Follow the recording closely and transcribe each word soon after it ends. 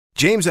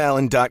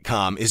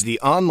JamesAllen.com is the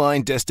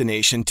online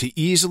destination to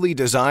easily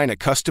design a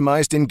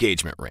customized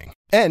engagement ring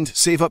and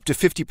save up to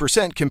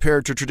 50%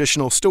 compared to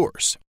traditional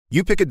stores.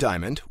 You pick a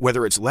diamond,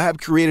 whether it's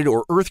lab-created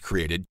or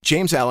earth-created,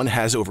 James Allen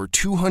has over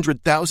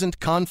 200,000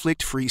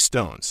 conflict-free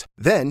stones.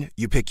 Then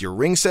you pick your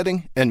ring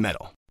setting and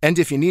metal. And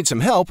if you need some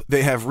help,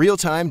 they have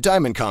real-time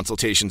diamond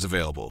consultations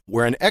available,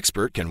 where an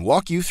expert can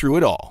walk you through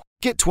it all.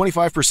 Get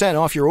 25%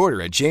 off your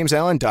order at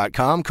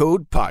JamesAllen.com,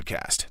 code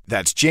podcast.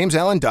 That's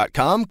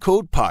JamesAllen.com,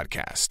 code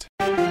podcast.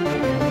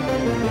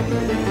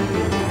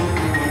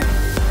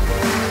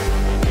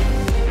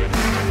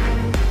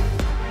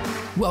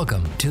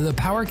 Welcome to the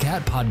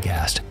PowerCat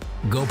Podcast,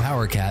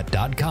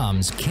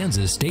 GoPowerCat.com's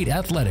Kansas State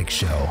Athletics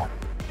Show.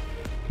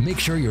 Make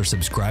sure you're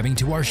subscribing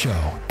to our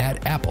show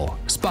at Apple,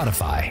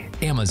 Spotify,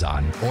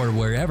 Amazon, or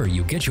wherever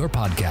you get your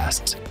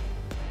podcasts.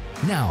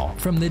 Now,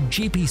 from the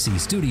GPC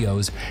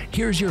studios,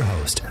 here's your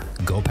host,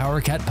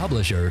 GoPowerCat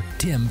publisher,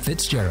 Tim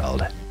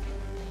Fitzgerald.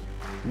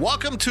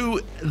 Welcome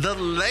to the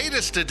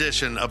latest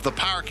edition of the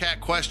PowerCat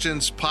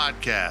Questions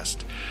podcast.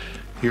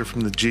 Here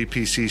from the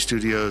GPC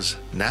studios,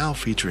 now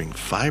featuring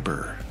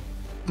fiber.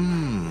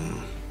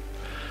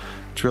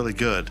 It's really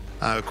good.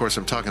 Of course,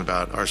 I'm talking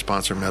about our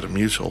sponsor,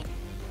 Metamucil.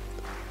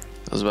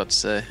 I was about to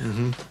say.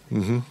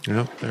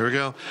 Yep, there we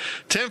go.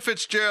 Tim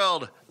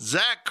Fitzgerald,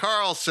 Zach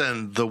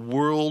Carlson, the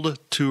World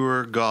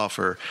Tour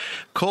golfer.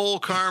 Cole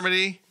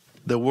Carmody,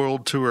 the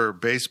World Tour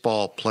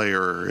baseball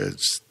player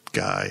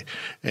guy.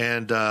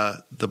 And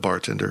the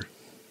bartender.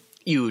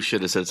 You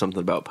should have said something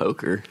about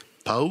poker.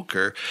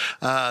 Poker.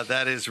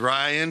 That is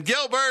Ryan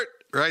Gilbert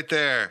right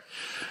there.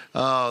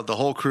 The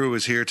whole crew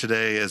is here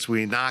today as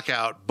we knock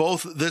out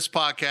both this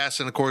podcast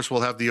and, of course,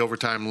 we'll have the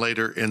overtime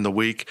later in the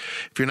week.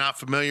 If you're not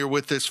familiar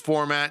with this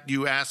format,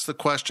 you ask the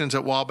questions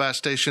at Wabash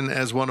Station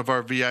as one of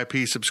our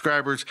VIP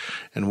subscribers,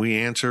 and we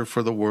answer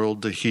for the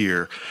world to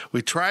hear.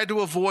 We try to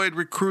avoid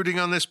recruiting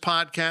on this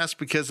podcast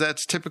because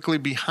that's typically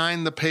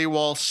behind the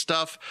paywall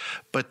stuff,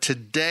 but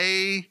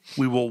today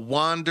we will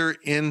wander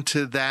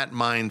into that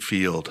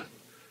minefield.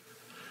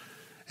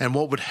 And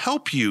what would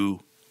help you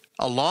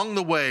along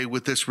the way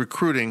with this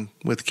recruiting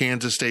with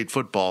Kansas State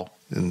football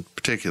in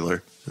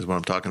particular, is what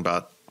I'm talking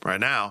about right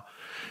now,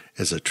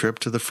 is a trip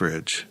to the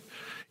fridge.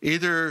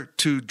 Either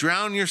to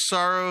drown your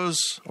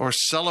sorrows or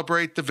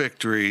celebrate the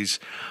victories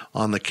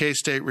on the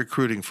K-State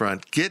recruiting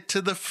front. Get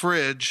to the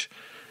fridge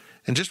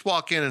and just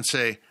walk in and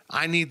say,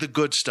 I need the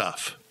good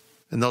stuff.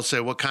 And they'll say,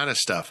 what kind of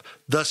stuff?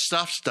 The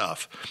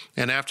stuff.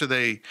 And after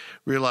they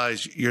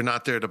realize you're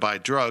not there to buy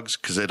drugs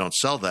because they don't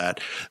sell that,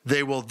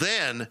 they will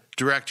then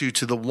direct you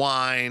to the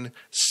wine,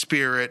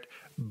 spirit,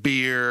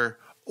 beer,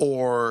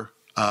 or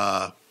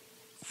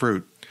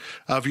fruit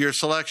of your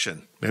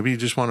selection. Maybe you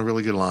just want a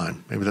really good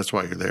lime. Maybe that's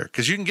why you're there.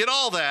 Because you can get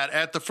all that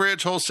at the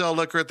fridge, wholesale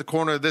liquor at the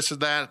corner of this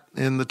and that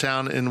in the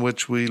town in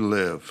which we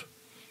live.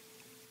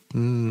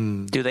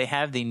 Do they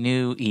have the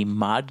new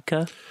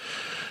Imodka?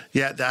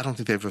 Yeah, I don't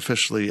think they've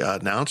officially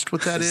announced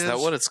what that is. Is that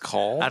what it's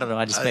called? I don't know.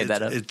 I just made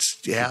that up.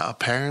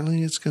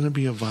 Apparently it's going to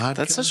be a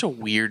vodka. That's such a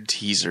weird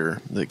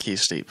teaser that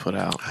K-State put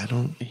out.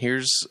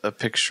 Here's a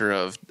picture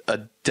of a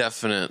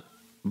definite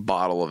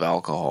bottle of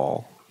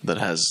alcohol that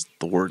has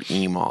the word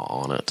EMA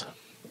on it.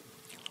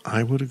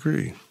 I would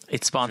agree.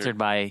 It's sponsored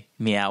by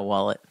Meow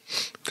Wallet.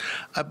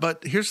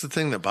 But here's the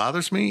thing that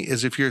bothers me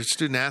is if you're a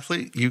student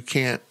athlete, you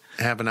can't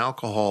have an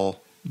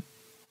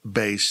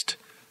alcohol-based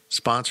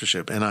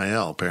sponsorship,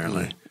 NIL,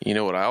 apparently. You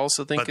know what I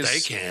also think but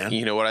they can.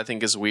 You know what I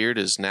think is weird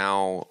is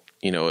now,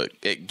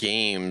 at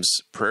games,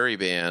 Prairie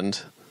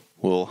Band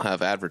will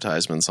have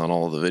advertisements on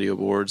all of the video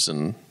boards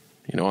and,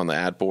 on the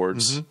ad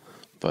boards.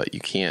 But you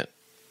can't.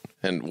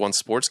 And once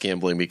sports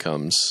gambling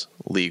becomes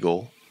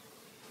legal,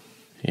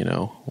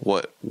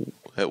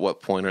 at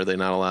what point are they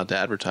not allowed to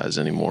advertise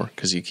anymore?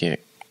 Because you can't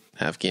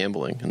have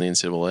gambling in the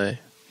NCAA.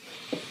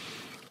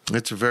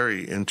 It's a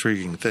very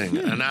intriguing thing.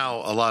 And now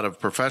a lot of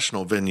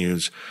professional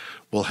venues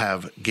will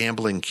have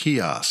gambling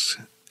kiosks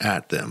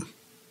at them.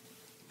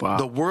 Wow.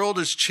 The world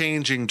is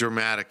changing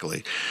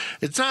dramatically.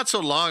 It's not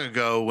so long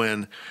ago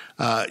when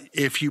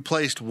if you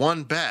placed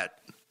one bet,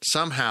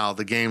 somehow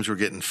the games were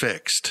getting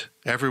fixed.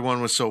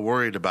 Everyone was so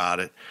worried about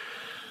it.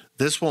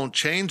 This won't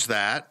change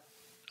that.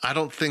 I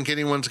don't think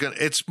anyone's going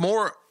to – it's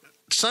more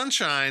 –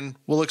 sunshine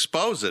will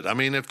expose it. I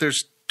mean, if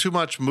there's too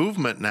much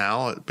movement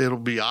now, it'll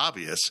be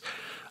obvious.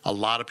 A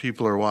lot of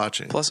people are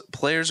watching. Plus,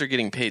 players are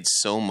getting paid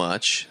so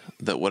much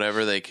that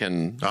whatever they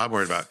can... I'm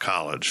worried about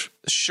college.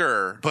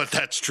 Sure. But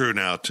that's true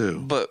now, too.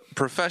 But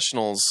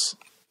professionals,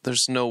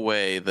 there's no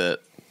way that,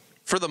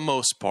 for the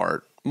most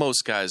part,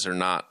 most guys are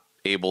not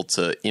able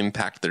to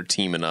impact their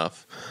team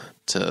enough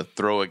to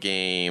throw a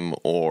game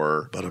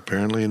or... But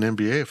apparently an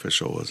NBA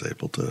official was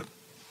able to...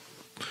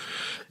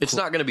 It's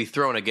not going to be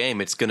throwing a game.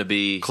 It's going to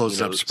be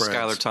close up spreads.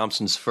 Skylar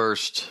Thompson's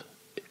first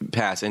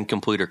pass,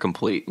 incomplete or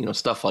complete,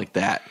 stuff like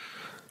that.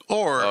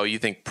 Or you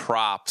think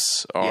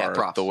props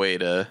are the way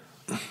to...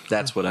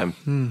 That's what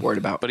I'm worried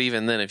about. But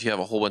even then, if you have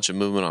a whole bunch of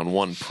movement on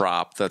one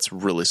prop, that's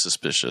really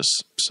suspicious.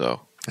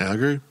 So I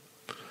agree.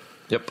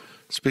 Yep.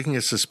 Speaking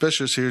of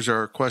suspicious, here's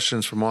our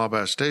questions from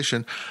Wabash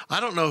Station. I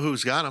don't know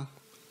who's got them.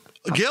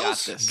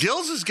 Gills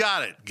has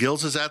got it.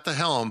 Gills is at the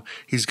helm.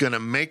 He's going to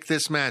make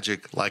this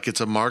magic like it's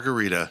a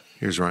margarita.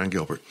 Here's Ryan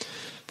Gilbert.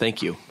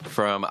 Thank you.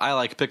 From I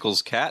Like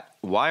Pickles Cat,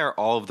 why are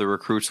all of the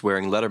recruits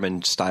wearing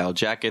Letterman-style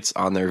jackets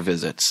on their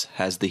visits?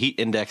 Has the heat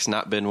index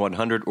not been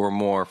 100 or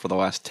more for the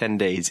last 10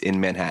 days in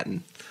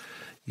Manhattan?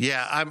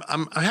 Yeah,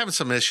 I'm having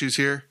some issues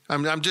here.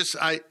 I'm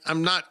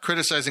not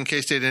criticizing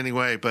K-State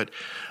anyway, but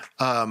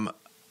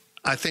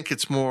I think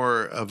it's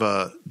more of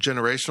a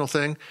generational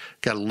thing.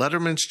 Got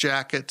Letterman's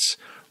jackets,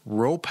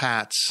 rope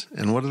hats,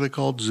 and what are they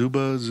called?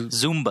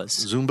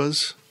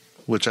 Zumbas,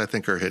 which I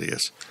think are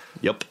hideous.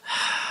 Yep.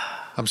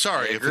 I'm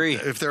sorry. I agree.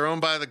 If they're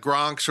owned by the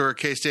Gronks or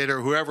K-State or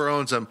whoever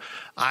owns them,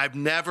 I've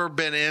never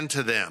been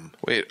into them.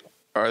 Wait,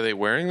 are they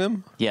wearing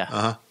them? Yeah.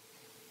 Uh-huh.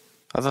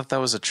 I thought that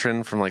was a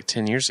trend from like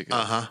 10 years ago.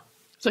 Uh-huh.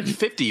 It's like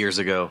 50 years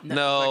ago.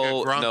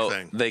 No, Like a Gronk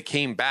thing. they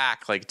came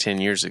back like 10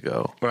 years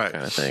ago. Right.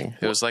 Kind of thing.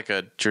 It was like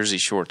a Jersey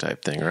Shore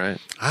type thing, right?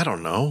 I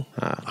don't know.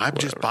 I'm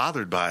just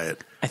bothered by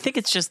it. I think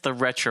it's just the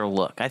retro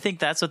look. I think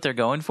that's what they're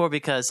going for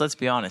because let's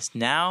be honest,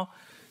 now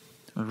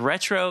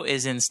retro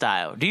is in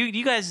style. Do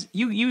you guys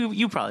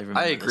you probably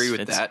remember I agree this,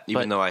 with Fitz, that,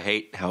 even though I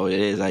hate how it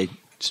is.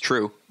 It's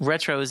true.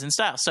 retro is in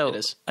style. So It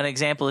is. an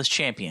example is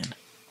Champion.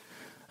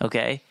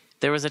 Okay?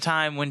 There was a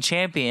time when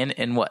Champion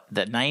in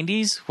the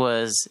 90s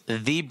was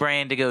the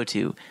brand to go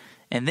to.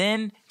 And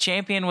then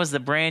Champion was the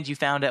brand you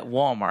found at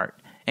Walmart.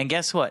 And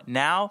guess what?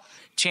 Now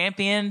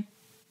Champion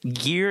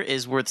gear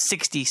is worth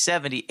 $60,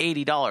 $70,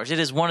 $80. It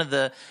is one of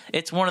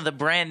the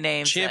brand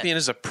names. Champion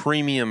is a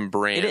premium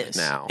brand It is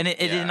now. and it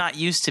did not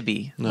used to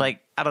be. Like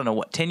I don't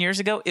know 10 years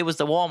ago it was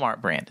the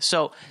Walmart brand.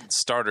 So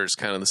Starter's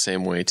kind of the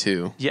same way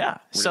too. yeah,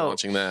 so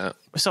Launching that.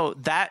 So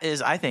that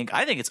is, I think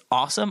it's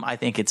awesome. I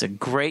think it's a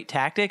great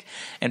tactic.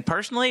 And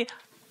personally,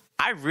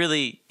 I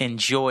really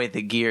enjoy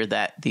the gear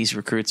that these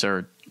recruits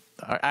are.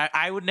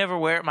 I would never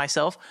wear it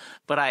myself,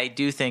 but I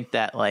do think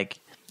that like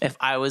if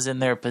I was in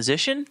their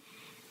position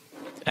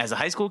as a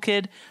high school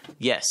kid,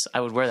 yes, I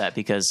would wear that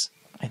because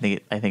I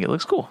think it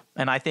looks cool.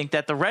 And I think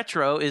that the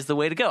retro is the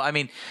way to go. I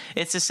mean,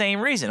 it's the same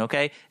reason,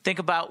 okay? Think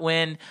about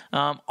when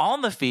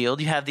on the field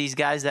you have these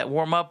guys that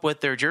warm up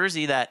with their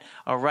jersey that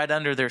are right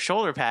under their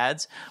shoulder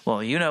pads. Well,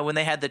 when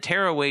they had the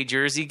tearaway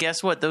jersey,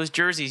 guess what? Those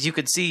jerseys, you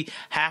could see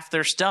half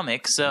their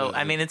stomach. So,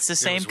 I mean, it's the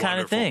same kind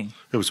of thing.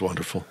 It was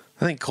wonderful.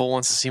 I think Cole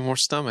wants to see more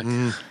stomach.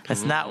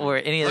 That's not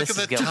where any of Look this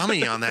at is the going.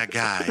 tummy on that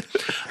guy.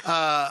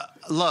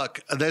 Look,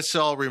 this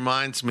all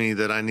reminds me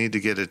that I need to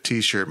get a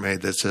T-shirt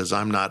made that says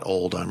 "I'm not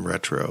old, I'm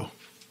retro."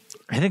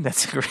 I think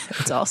that's great.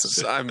 That's awesome.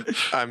 So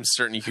I'm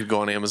certain you could go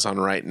on Amazon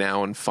right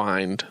now and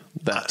find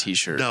that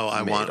T-shirt. No,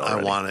 I want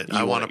it.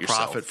 I want to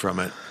profit from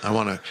it. I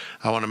want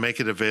to make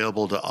it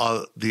available to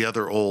all the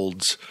other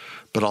olds,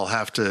 but I'll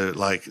have to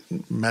like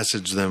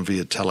message them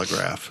via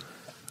Telegraph.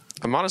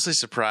 I'm honestly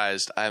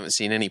surprised I haven't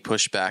seen any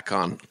pushback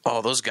on,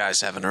 oh, those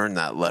guys haven't earned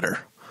that letter.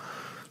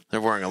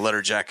 They're wearing a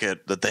letter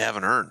jacket that they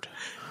haven't earned.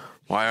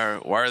 Why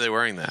are they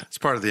wearing that? It's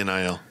part of the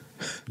NIL.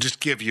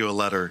 Just give you a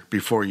letter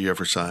before you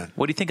ever sign.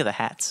 What do you think of the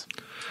hats?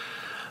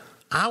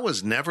 I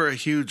was never a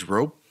huge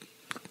rope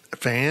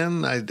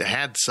fan. I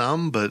had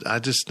some, but I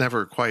just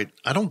never quite.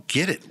 I don't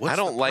get it. What's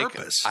the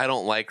purpose? I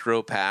don't like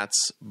rope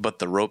hats, but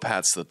the rope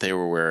hats that they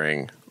were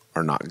wearing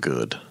are not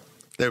good.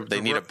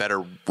 They need a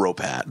better rope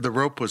hat. The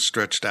rope was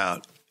stretched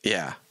out.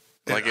 Yeah.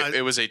 Like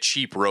it was a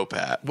cheap rope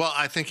hat. Well,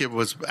 I think it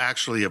was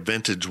actually a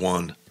vintage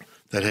one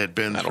that had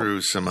been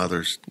through some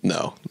others.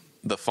 No.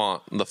 The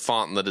font and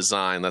the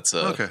design, it's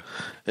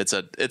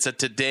a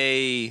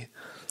today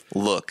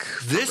look.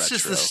 This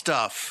is the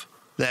stuff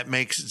that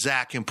makes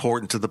Zach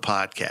important to the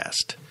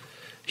podcast.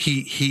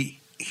 He's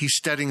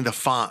studying the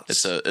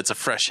fonts. It's a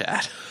fresh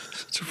hat.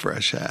 It's a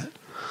fresh hat.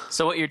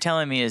 So what you're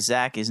telling me is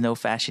Zach is no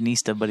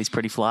fashionista, but he's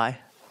pretty fly?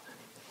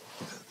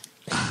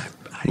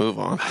 Move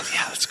on.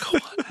 Yeah, let's go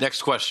on.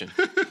 Next question.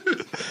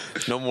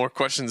 No more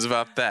questions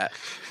about that.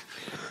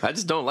 I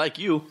just don't like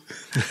you.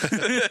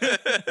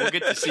 We'll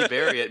get to see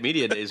Barry at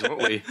Media Days,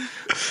 won't we?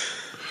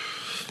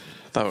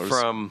 That was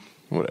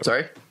whatever.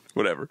 Sorry?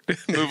 Whatever.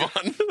 Move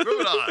on.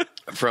 Moving on.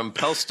 From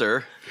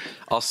Pelster,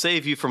 I'll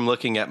save you from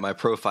looking at my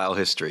profile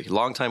history.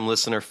 Longtime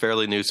listener,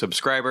 fairly new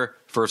subscriber.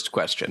 First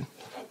question.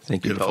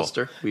 Thank you, Beautiful.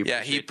 Pelster.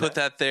 He put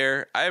that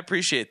there. I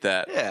appreciate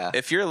that. Yeah.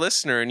 If you're a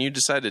listener and you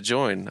decide to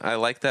join, I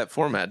like that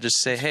format.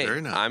 Just say, hey,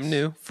 very nice. I'm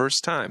new,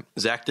 first time.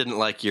 Zach didn't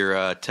like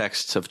your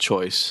texts of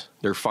choice,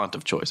 their font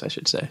of choice, I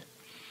should say.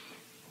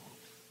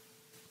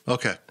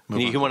 Okay.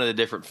 He wanted a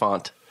different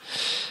font.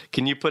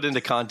 Can you put into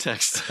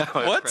context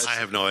how What? impressive- I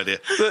have no idea.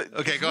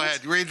 Okay, go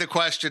ahead. Read the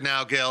question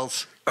now,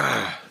 Gills.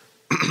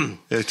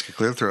 It's a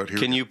clear throat here.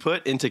 Can you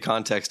put into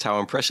context how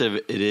impressive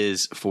it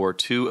is for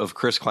two of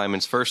Chris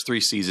Kleiman's first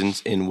 3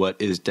 seasons in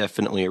what is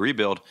definitely a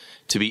rebuild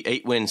to be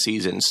 8-win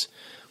seasons?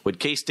 Would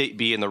K-State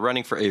be in the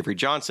running for Avery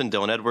Johnson,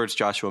 Dylan Edwards,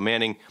 Joshua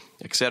Manning,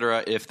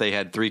 etc. if they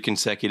had 3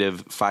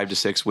 consecutive 5 to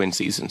 6 win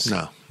seasons?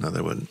 No,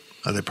 they wouldn't.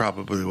 They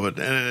probably would.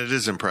 And it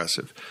is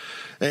impressive.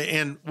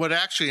 And what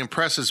actually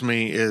impresses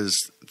me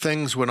is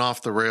things went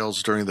off the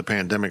rails during the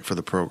pandemic for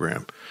the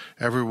program.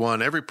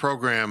 Every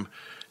program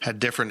had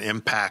different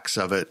impacts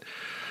of it.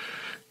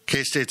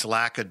 K-State's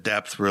lack of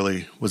depth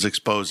really was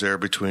exposed there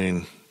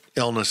between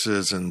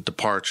illnesses and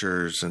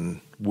departures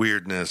and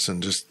weirdness,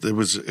 and just it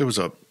was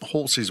a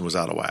whole season was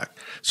out of whack.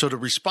 So to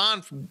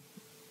respond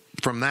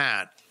from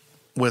that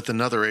with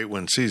another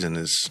 8-win season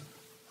it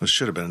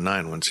should have been a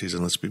 9-win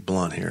season. Let's be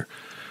blunt here.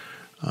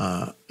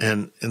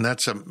 And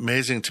that's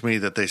amazing to me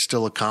that they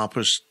still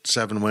accomplished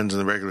 7 wins in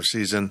the regular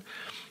season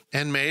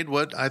and made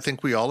what I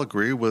think we all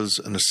agree was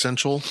an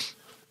essential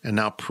and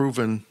now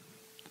proven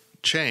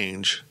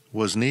change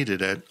was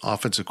needed at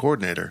offensive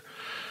coordinator,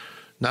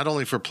 not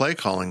only for play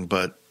calling,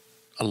 but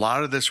a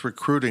lot of this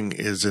recruiting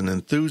is an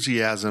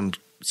enthusiasm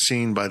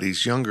seen by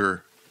these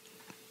younger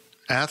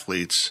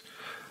athletes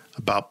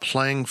about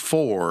playing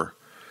for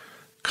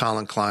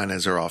Colin Klein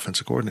as their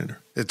offensive coordinator.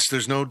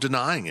 There's no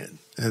denying it.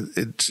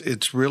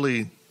 It's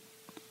really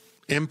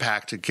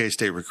impacted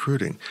K-State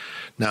recruiting.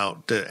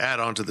 Now, to add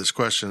on to this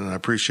question, and I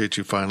appreciate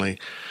you finally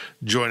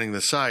joining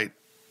the site,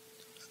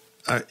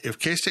 if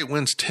K-State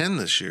wins 10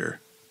 this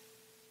year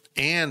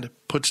and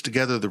puts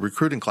together the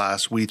recruiting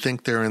class we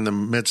think they're in the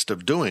midst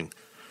of doing,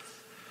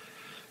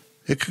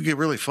 it could get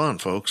really fun,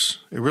 folks.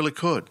 It really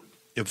could.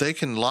 If they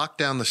can lock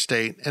down the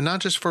state, and not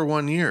just for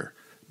 1 year,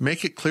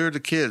 make it clear to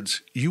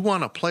kids, you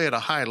want to play at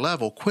a high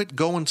level, quit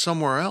going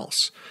somewhere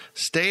else.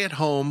 Stay at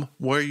home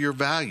where you're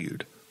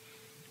valued.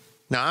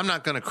 Now, I'm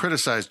not going to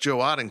criticize Joe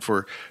Otting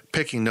for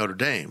picking Notre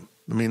Dame.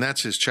 I mean,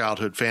 that's his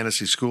childhood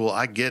fantasy school.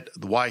 I get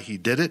why he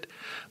did it,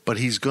 but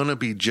he's going to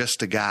be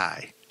just a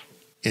guy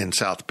in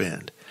South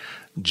Bend.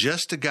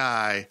 Just a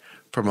guy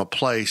from a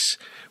place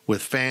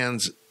with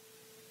fans,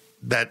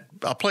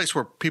 a place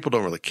where people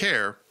don't really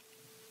care,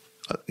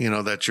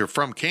 that you're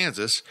from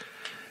Kansas.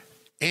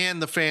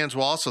 And the fans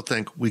will also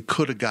think we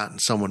could have gotten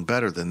someone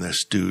better than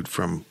this dude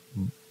from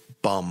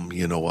bum,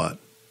 you know what.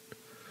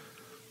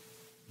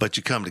 But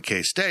you come to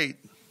K-State,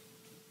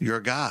 you're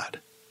a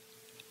god.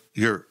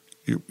 You're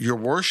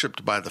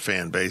worshipped by the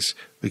fan base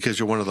because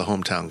you're one of the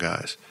hometown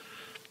guys.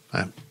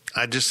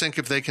 I just think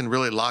if they can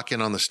really lock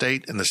in on the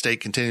state and the state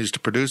continues to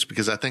produce,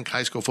 because I think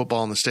high school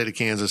football in the state of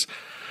Kansas,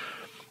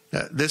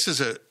 this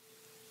is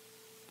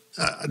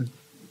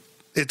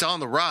it's on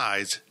the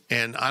rise,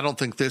 and I don't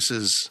think this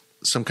is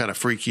some kind of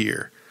freak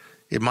year.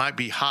 It might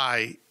be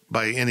high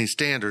by any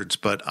standards,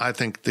 but I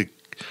think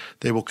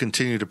they will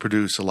continue to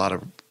produce a lot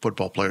of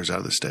football players out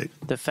of the state.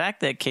 The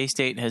fact that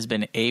K-State has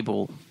been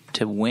able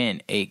to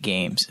win 8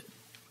 games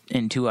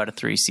in 2 out of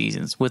 3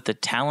 seasons with the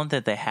talent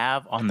that they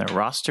have on their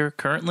roster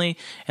currently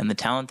and the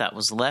talent that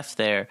was left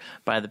there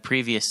by the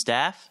previous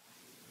staff,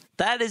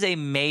 that is a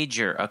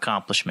major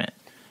accomplishment.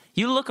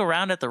 You look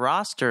around at the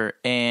roster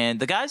and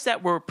the guys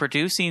that were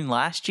producing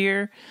last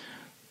year,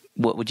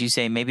 what would you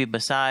say, maybe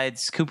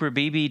besides Cooper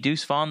Beebe,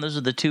 Deuce Vaughn, those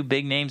are the 2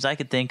 big names I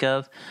could think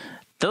of.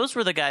 Those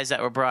were the guys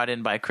that were brought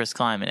in by Chris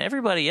Kleiman.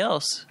 Everybody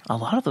else, a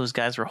lot of those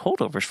guys were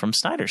holdovers from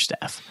Snyder's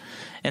staff.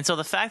 And so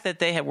the fact that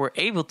they were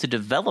able to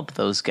develop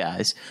those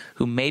guys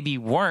who maybe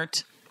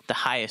weren't the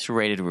highest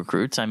rated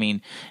recruits. I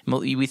mean,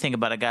 we think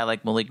about a guy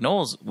like Malik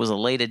Knowles was a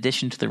late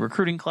addition to the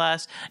recruiting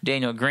class.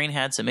 Daniel Green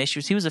had some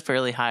issues. He was a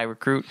fairly high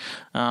recruit.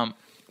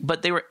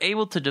 But they were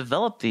able to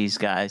develop these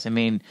guys. I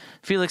mean,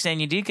 Felix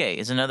Anyudike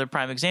is another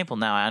prime example.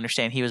 Now, I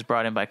understand he was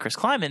brought in by Chris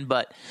Kleiman,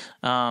 but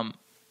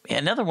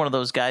another one of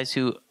those guys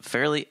who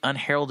fairly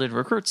unheralded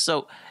recruits.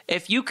 So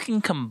if you can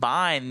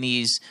combine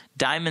these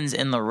diamonds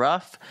in the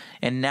rough,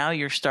 and now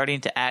you're starting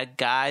to add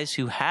guys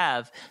who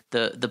have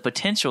the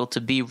potential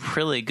to be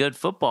really good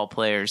football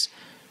players,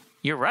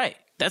 you're right.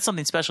 That's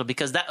something special,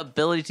 because that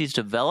ability to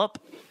develop,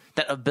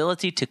 that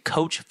ability to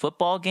coach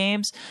football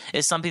games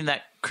is something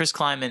that Chris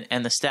Kleiman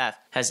and the staff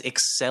has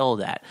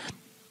excelled at.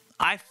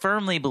 I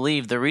firmly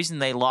believe the reason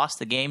they lost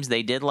the games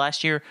they did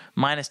last year,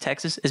 minus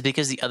Texas, is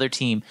because the other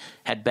team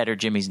had better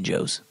Jimmys and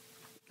Joes.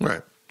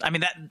 Right. I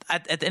mean, that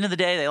at the end of the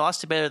day, they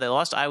lost to Baylor, they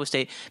lost to Iowa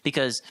State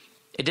because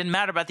it didn't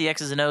matter about the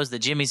X's and O's. The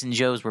Jimmys and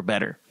Joes were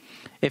better.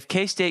 If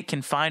K-State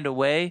can find a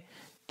way,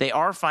 they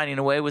are finding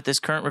a way with this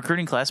current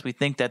recruiting class. We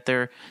think that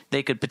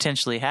they could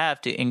potentially have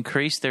to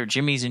increase their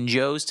Jimmys and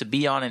Joes to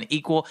be on an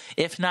equal,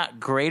 if not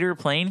greater,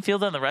 playing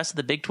field than the rest of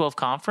the Big 12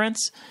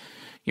 Conference.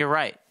 You're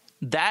right.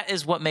 That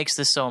is what makes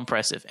this so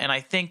impressive. And I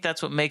think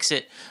that's what makes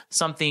it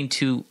something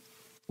to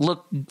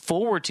look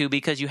forward to,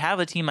 because you have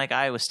a team like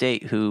Iowa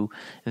State who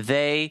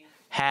they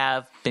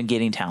have been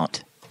getting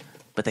talent,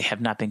 but they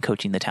have not been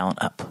coaching the talent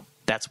up.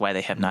 That's why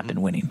they have not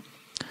been winning.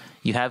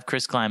 You have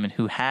Chris Kleiman,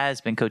 who has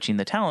been coaching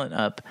the talent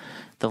up,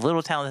 the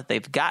little talent that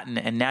they've gotten,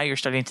 and now you're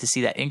starting to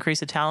see that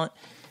increase of talent.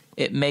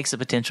 It makes a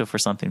potential for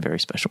something very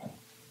special.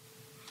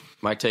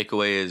 My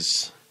takeaway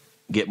is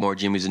get more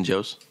Jimmys and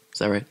Joes. Is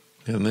that right?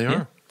 And they are.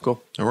 Yeah.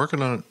 Cool. They're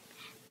working on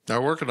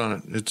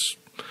it. It's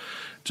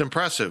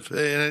impressive.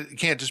 And it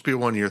can't just be a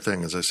 1-year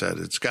thing, as I said.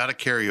 It's got to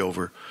carry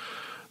over.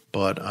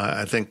 But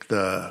I think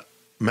the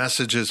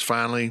message is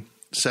finally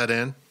set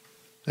in.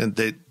 And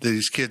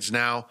these kids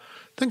now,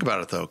 think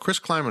about it, though. Chris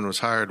Kleiman was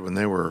hired when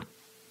they were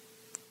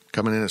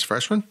coming in as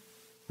freshmen,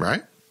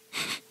 right?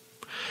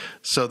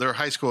 So their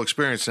high school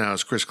experience now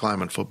is Chris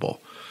Kleiman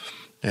football.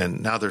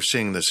 And now they're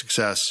seeing the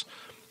success.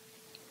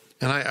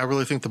 And I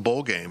really think the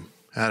bowl game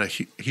had a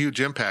huge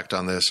impact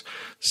on this,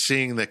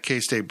 seeing the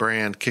K-State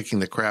brand kicking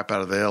the crap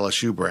out of the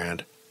LSU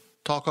brand.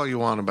 Talk all you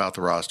want about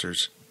the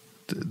rosters.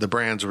 The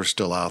brands were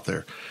still out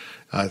there.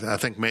 I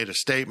think made a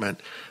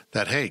statement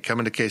that, hey,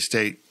 coming to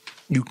K-State,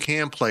 you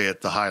can play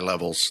at the high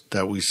levels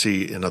that we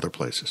see in other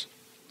places.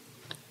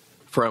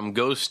 From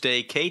Go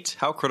Stay Kate,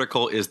 how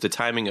critical is the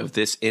timing of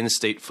this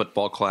in-state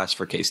football class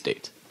for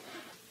K-State?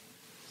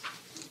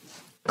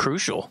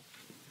 Crucial.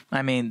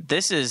 I mean,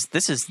 this is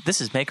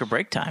make or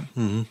break time.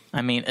 Mm-hmm.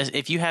 I mean,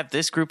 if you have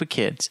this group of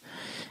kids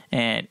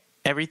and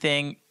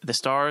everything, the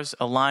stars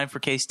align for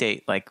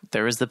K-State, like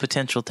there is the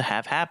potential to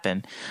have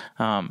happen,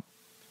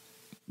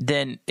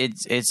 then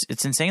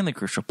it's insanely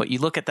crucial. But you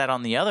look at that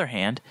on the other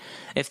hand,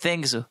 if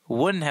things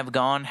wouldn't have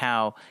gone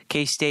how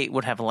K-State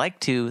would have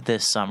liked to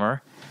this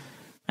summer,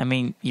 I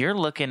mean, you're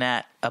looking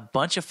at a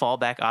bunch of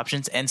fallback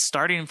options and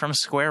starting from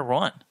square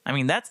one. I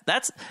mean, that's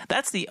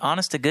the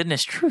honest to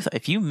goodness truth.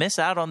 If you miss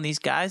out on these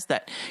guys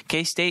that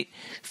K-State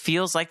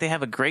feels like they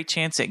have a great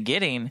chance at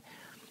getting,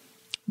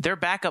 their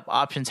backup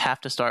options have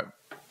to start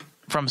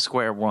from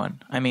square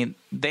one. I mean,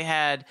 they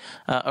had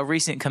a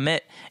recent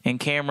commit in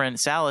Cameron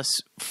Salas,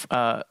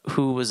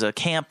 who was a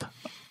camp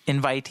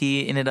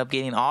invitee, ended up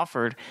getting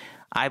offered.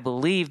 I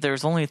believe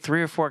there's only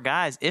 3 or 4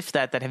 guys, if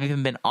that have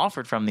even been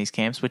offered from these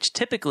camps, which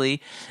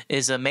typically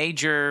is a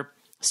major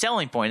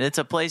selling point. It's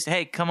a place,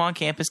 hey, come on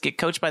campus, get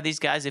coached by these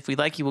guys. If we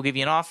like you, we'll give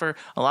you an offer.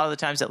 A lot of the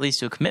times that leads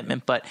to a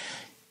commitment, but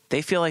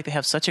they feel like they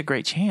have such a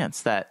great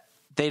chance that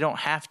they don't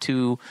have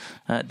to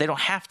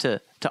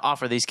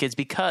offer these kids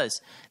because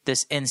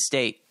this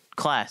in-state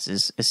class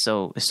is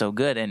so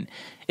good, and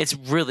it's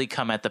really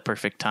come at the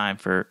perfect time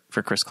for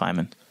Chris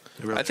Kleiman.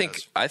 Really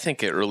I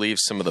think it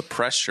relieves some of the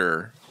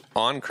pressure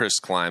on Chris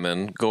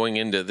Kleiman going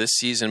into this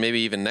season, maybe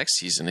even next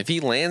season. If he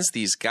lands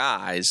these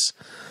guys,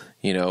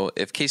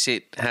 if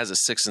K-State has a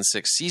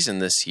 6-6 season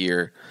this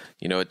year,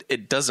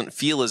 it doesn't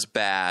feel as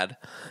bad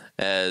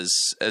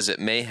as it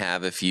may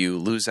have if you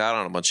lose out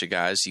on a bunch of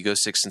guys. You go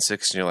 6-6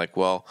 and you're like,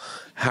 well,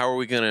 how are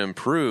we going to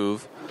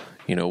improve?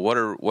 What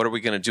are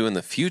we going to do in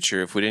the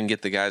future if we didn't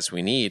get the guys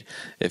we need?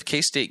 If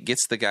K-State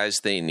gets the guys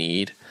they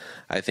need,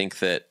 I think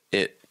that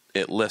it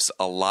lifts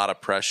a lot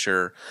of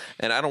pressure.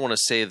 And I don't want to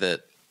say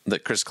that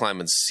Chris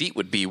Kleiman's seat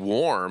would be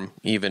warm,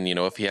 even,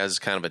 if he has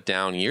kind of a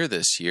down year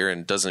this year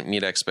and doesn't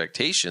meet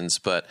expectations,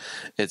 but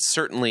it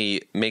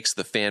certainly makes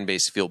the fan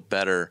base feel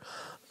better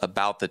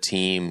about the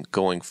team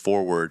going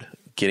forward,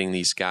 getting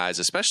these guys,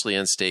 especially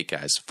in-state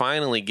guys,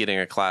 finally getting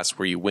a class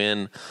where you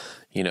win,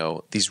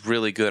 these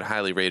really good,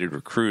 highly rated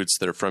recruits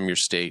that are from your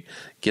state,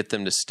 get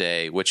them to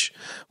stay, which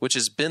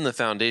has been the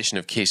foundation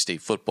of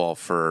K-State football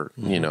for,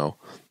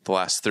 the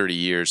last 30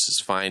 years,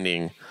 is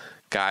finding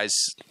guys,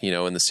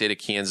 in the state of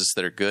Kansas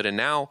that are good. And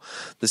now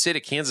the state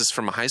of Kansas,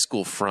 from a high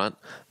school front,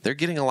 they're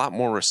getting a lot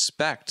more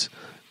respect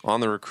on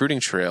the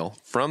recruiting trail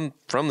from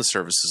the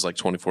services like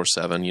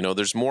 24/7.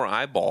 There's more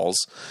eyeballs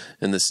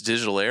in this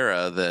digital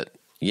era that,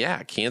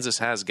 Kansas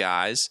has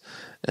guys,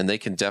 and they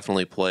can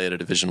definitely play at a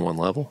Division I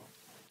level.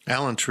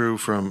 Alan True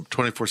from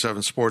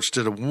 24/7 Sports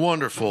did a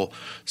wonderful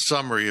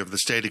summary of the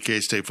state of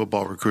K-State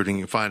football recruiting.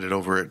 You can find it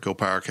over at Go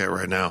PowerCat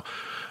right now.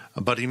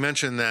 But he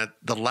mentioned that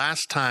the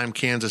last time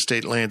Kansas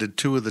State landed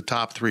 2 of the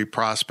top 3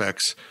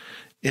 prospects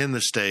in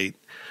the state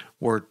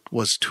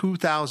was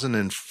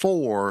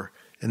 2004,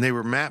 and they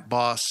were Matt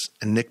Boss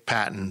and Nick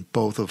Patton,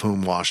 both of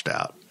whom washed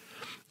out.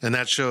 And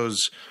that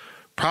shows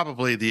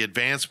probably the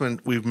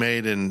advancement we've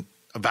made in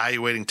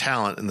evaluating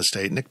talent in the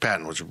state. Nick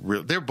Patton was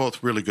they're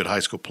both really good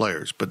high school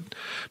players, but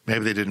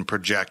maybe they didn't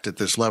project at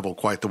this level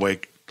quite the way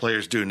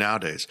players do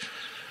nowadays.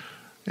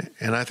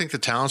 And I think the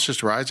talent's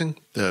just rising.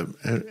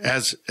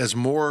 As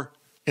more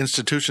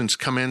institutions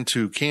come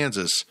into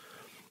Kansas,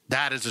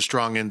 that is a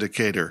strong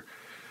indicator.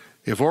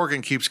 If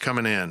Oregon keeps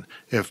coming in,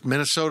 if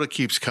Minnesota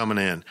keeps coming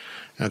in,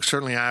 and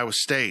certainly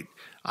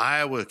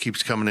Iowa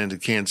keeps coming into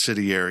Kansas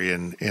City area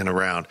and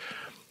around,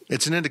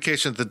 it's an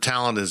indication that the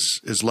talent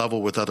is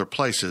level with other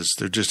places.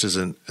 There just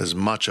isn't as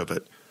much of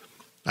it.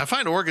 I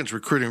find Oregon's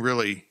recruiting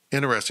really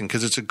interesting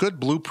because it's a good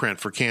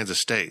blueprint for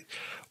Kansas State.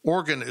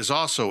 Oregon is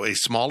also a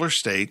smaller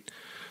state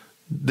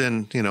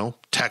than,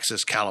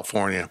 Texas,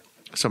 California,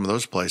 some of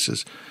those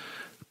places.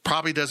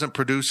 Probably doesn't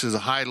produce as a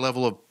high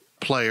level of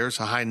players,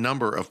 a high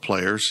number of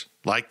players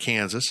like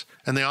Kansas.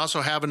 And they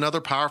also have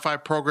another Power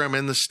 5 program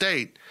in the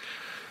state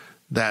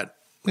that,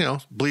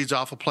 bleeds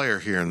off a player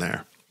here and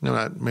there.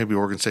 Maybe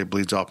Oregon State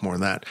bleeds off more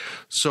than that.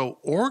 So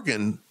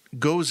Oregon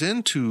goes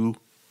into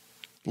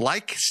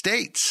like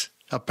states,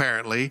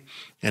 apparently,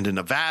 and in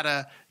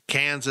Nevada,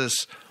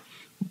 Kansas,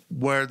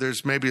 where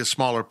there's maybe a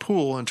smaller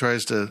pool, and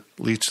tries to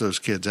leach those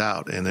kids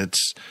out. And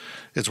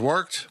it's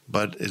worked,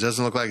 but it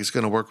doesn't look like it's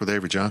going to work with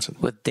Avery Johnson.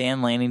 With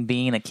Dan Lanning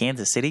being a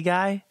Kansas City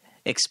guy,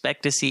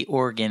 expect to see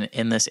Oregon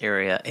in this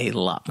area a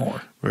lot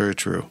more. Very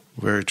true.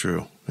 Very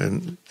true.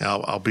 And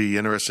I'll be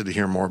interested to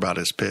hear more about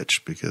his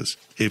pitch, because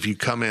if you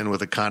come in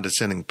with a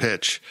condescending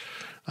pitch,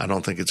 I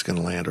don't think it's going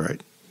to land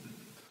right.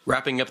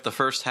 Wrapping up the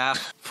first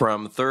half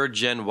from Third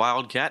Gen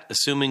Wildcat,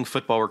 assuming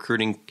football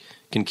recruiting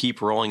can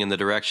keep rolling in the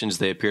directions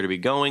they appear to be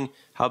going,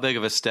 how big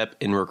of a step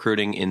in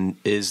recruiting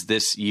is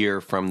this year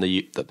from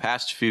the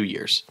past few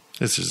years?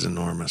 This is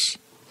enormous.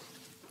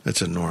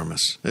 It's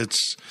enormous.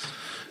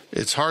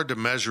 It's hard to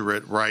measure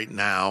it right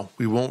now.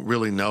 We won't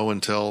really know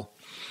until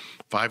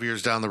 5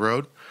 years down the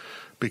road,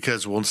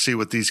 because we'll see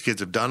what these kids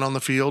have done on the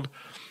field,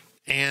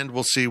 and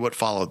we'll see what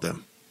followed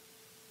them.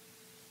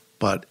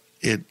 But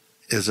it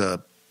is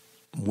a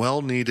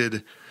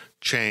well-needed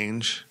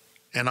change.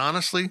 And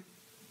honestly,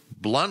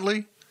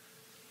 bluntly,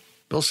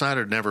 Bill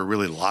Snyder never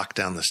really locked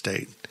down the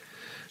state.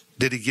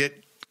 Did he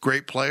get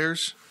great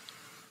players?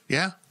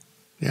 Yeah.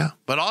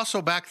 But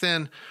also back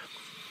then,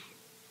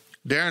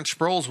 Darren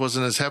Sproles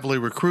wasn't as heavily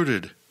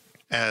recruited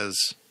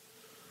as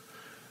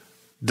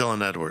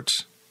Dylan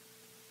Edwards.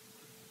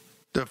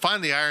 To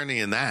find the irony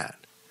in that,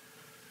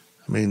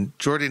 I mean,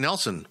 Jordy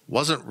Nelson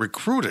wasn't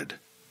recruited.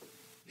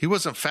 He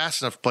wasn't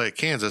fast enough to play at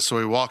Kansas, so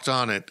he walked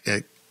on at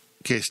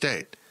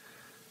K-State.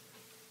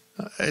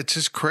 It's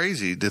just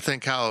crazy to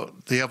think how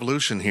the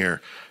evolution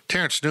here.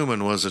 Terrence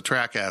Newman was a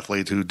track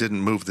athlete who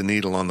didn't move the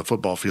needle on the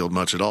football field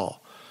much at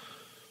all.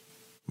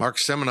 Mark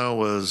Semino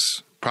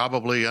was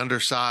probably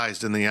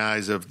undersized in the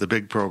eyes of the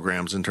big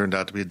programs and turned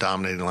out to be a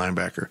dominating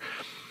linebacker.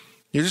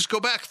 You just go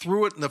back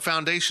through it, and the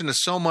foundation of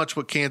so much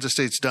what Kansas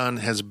State's done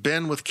has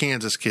been with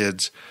Kansas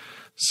kids,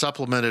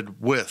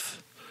 supplemented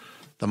with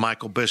the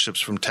Michael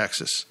Bishops from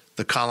Texas,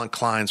 the Colin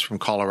Kleins from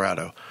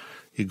Colorado.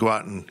 You go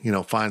out and,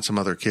 find some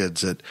other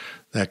kids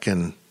that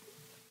can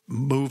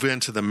move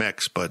into the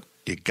mix, but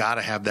you got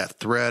to have that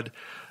thread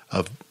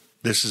of,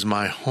 this is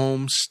my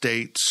home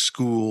state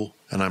school,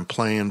 and I'm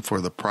playing for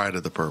the pride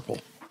of the purple.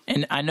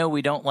 And I know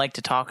we don't like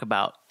to talk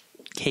about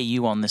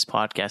KU on this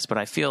podcast, but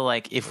I feel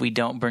like if we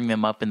don't bring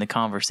them up in the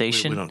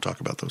conversation, we don't talk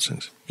about those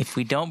things. If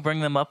we don't bring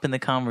them up in the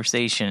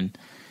conversation,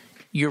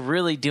 you're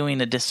really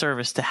doing a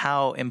disservice to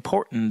how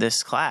important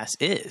this class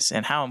is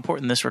and how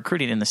important this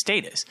recruiting in the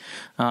state is.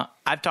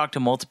 I've talked to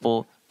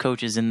multiple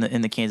coaches in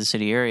the Kansas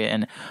City area,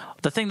 and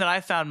the thing that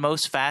I found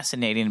most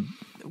fascinating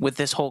with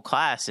this whole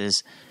class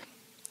is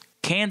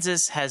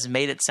Kansas has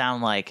made it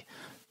sound like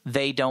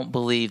they don't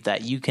believe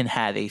that you can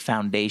have a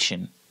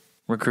foundation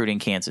recruiting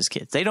Kansas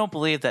kids. They don't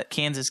believe that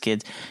Kansas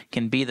kids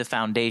can be the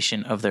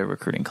foundation of their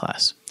recruiting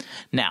class.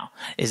 Now,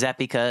 is that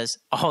because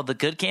all the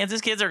good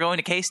Kansas kids are going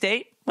to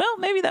K-State? Well,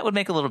 maybe that would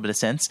make a little bit of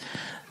sense.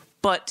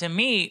 But to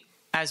me,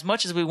 as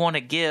much as we want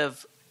to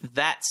give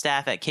that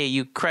staff at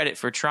KU credit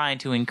for trying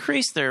to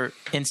increase their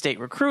in-state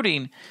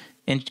recruiting,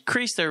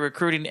 increase their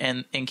recruiting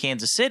in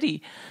Kansas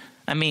City,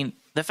 I mean,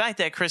 the fact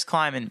that Chris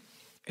Klieman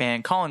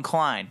and Colin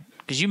Klein,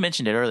 because you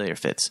mentioned it earlier,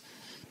 Fitz,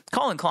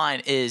 Colin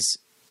Klein is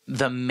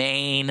the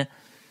main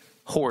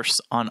horse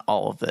on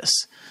all of this.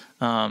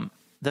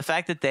 The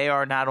fact that they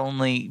are not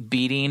only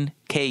beating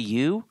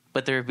KU,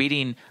 but they're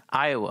beating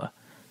Iowa.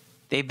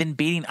 They've been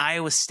beating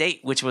Iowa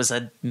State, which was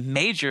a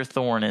major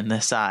thorn in the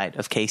side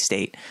of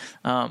K-State.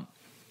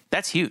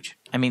 That's huge.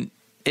 I mean,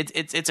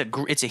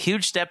 it's a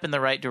huge step in the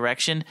right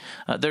direction.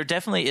 There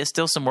definitely is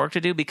still some work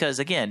to do because,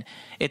 again,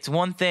 it's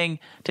one thing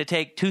to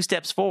take 2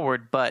 steps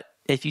forward, but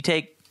if you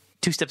take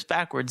 2 steps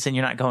backwards, then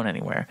you're not going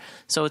anywhere.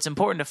 So it's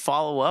important to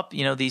follow up,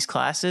 these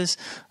classes.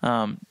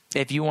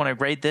 If you want to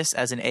grade this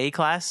as an A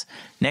class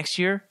next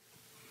year,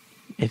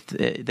 if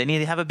they need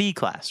to have a B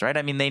class, right?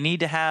 I mean, they need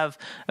to have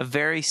a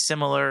very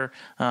similar.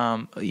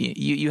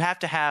 You have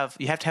to have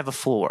a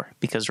floor,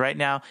 because right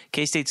now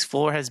K-State's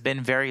floor has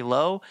been very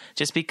low.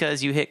 Just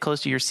because you hit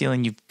close to your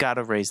ceiling, you've got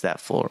to raise that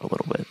floor a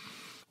little bit.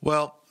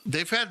 Well,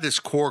 they've had this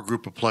core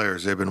group of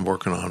players they've been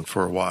working on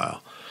for a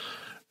while,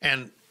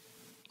 and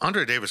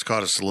Andre Davis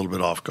caught us a little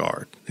bit off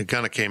guard. It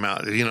kind of came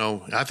out,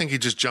 I think he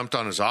just jumped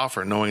on his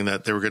offer knowing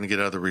that they were going to get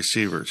other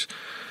receivers.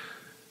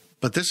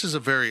 But this is a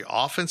very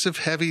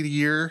offensive-heavy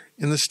year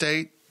in the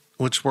state,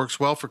 which works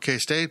well for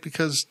K-State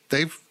because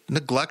they've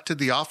neglected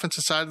the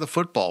offensive side of the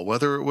football,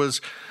 whether it was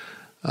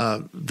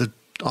the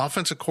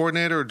offensive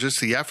coordinator or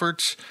just the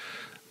efforts.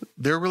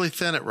 They're really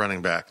thin at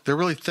running back. They're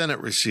really thin at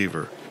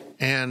receiver.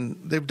 And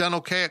they've done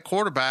okay at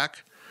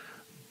quarterback,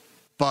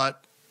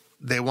 but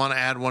they want to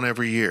add one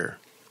every year.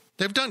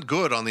 They've done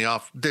good on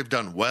they've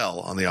done well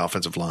on the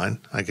offensive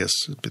line, I guess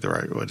would be the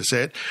right way to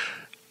say it.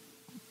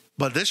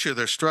 But this year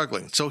they're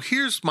struggling. So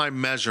here's my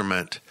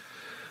measurement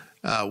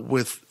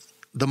with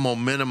the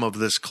momentum of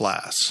this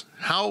class.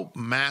 How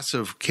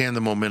massive can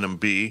the momentum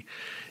be?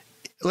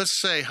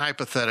 Let's say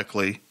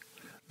hypothetically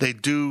they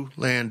do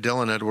land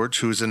Dylan Edwards,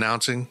 who's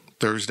announcing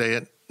Thursday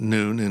at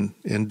noon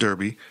in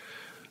Derby,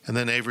 and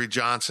then Avery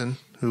Johnson,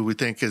 who we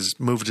think has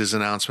moved his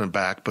announcement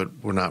back, but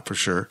we're not for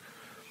sure.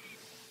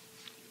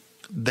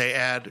 They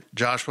add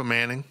Joshua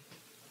Manning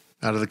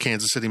out of the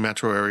Kansas City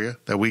metro area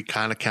that we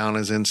kind of count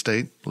as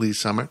in-state, Lee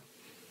Summit,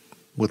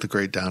 with the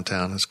great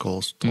downtown, as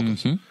Cole's told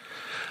us.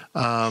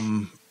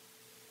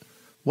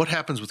 what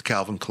happens with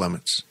Calvin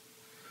Clements?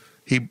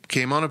 He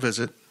came on a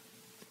visit.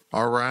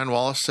 Our Ryan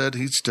Wallace said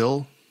he's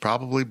still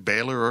probably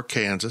Baylor or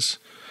Kansas.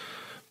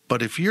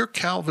 But if you're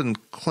Calvin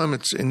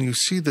Clements and you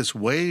see this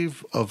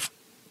wave of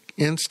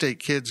in-state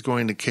kids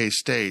going to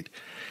K-State,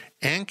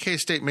 and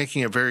K-State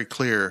making it very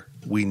clear,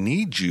 we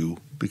need you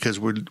because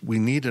we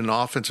need an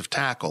offensive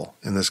tackle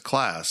in this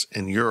class,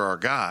 and you're our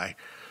guy,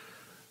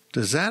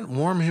 does that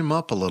warm him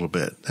up a little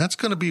bit? That's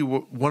going to be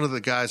one of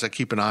the guys I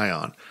keep an eye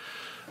on.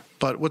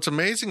 But what's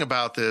amazing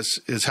about this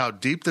is how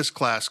deep this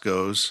class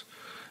goes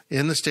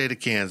in the state of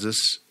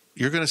Kansas.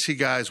 You're going to see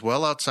guys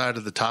well outside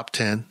of the top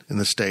 10 in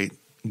the state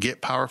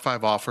get Power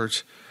 5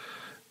 offers.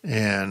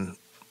 And,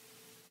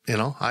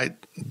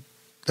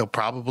 they'll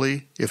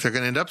probably, if they're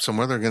going to end up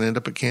somewhere, they're going to end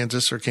up at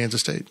Kansas or Kansas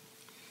State.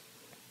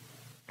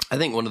 I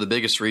think one of the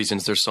biggest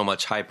reasons there's so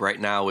much hype right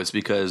now is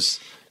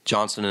because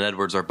Johnson and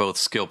Edwards are both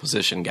skill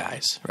position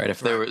guys, right? If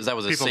that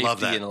was a People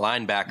safety and a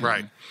linebacker,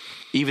 right?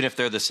 Even if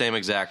they're the same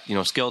exact,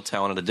 skill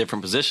talent at a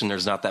different position,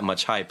 there's not that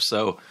much hype.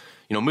 So,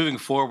 moving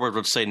forward,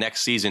 let's say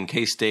next season,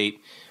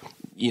 K-State,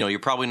 you're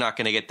probably not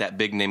going to get that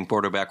big name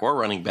quarterback or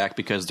running back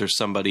because there's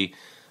somebody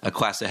a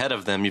class ahead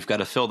of them. You've got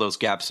to fill those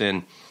gaps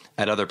in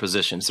at other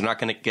positions. They're not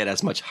going to get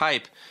as much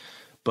hype,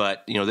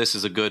 but this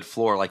is a good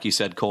floor, like you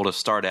said, Cole, to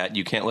start at.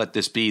 You can't let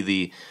this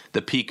be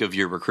the peak of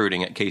your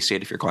recruiting at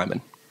K-State if you're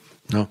climbing.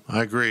 No,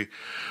 I agree.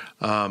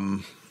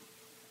 And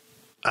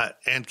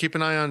keep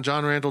an eye on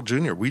John Randall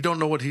Jr. We don't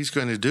know what he's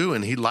going to do,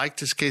 and he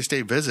liked his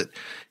K-State visit.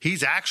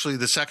 He's actually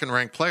the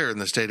second-ranked player in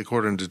the state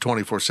according to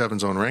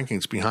 24/7's own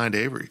rankings behind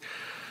Avery.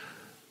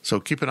 So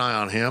keep an eye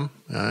on him.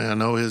 I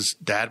know his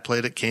dad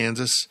played at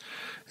Kansas.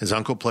 His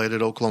uncle played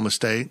at Oklahoma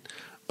State.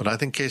 But I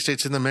think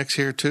K-State's in the mix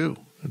here too.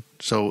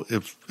 So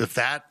if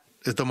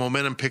the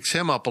momentum picks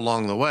him up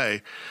along the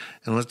way,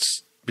 and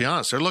let's be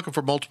honest, they're looking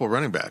for multiple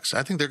running backs.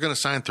 I think they're going to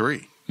sign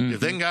 3. If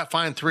they can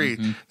find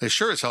 3, they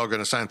sure as hell are going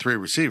to sign 3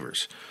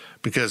 receivers.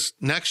 Because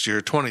next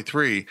year,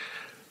 23,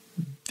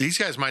 these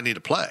guys might need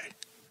to play.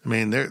 I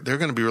mean, they're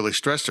going to be really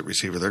stressed at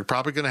receiver. They're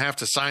probably going to have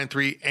to sign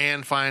 3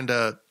 and find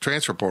a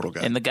transfer portal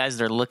guy. And the guys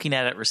they're looking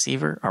at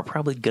receiver are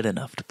probably good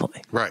enough to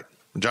play. Right.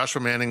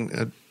 Joshua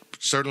Manning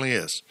certainly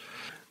is.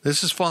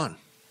 This is fun.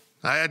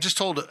 I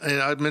just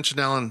I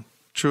mentioned Alan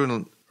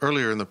Truen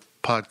earlier in the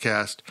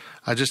podcast.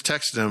 I just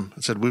texted him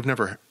and said, we've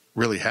never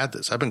really had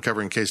this. I've been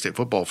covering K-State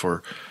football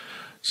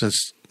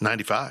since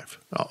 95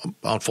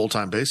 on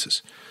full-time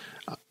basis.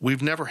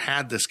 We've never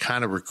had this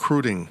kind of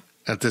recruiting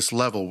at this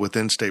level with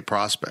in-state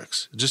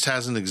prospects. It just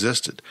hasn't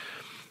existed.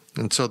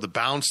 And so the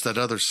bounce that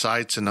other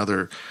sites and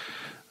other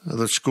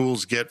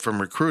schools get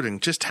from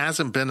recruiting just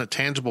hasn't been a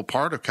tangible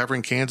part of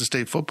covering Kansas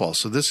State football.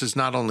 So this is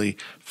not only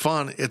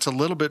fun, it's a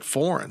little bit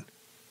foreign.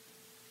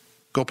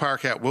 Go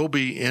PowerCat will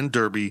be in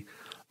Derby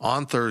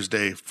on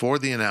Thursday for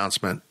the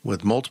announcement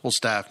with multiple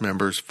staff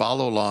members.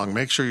 Follow along.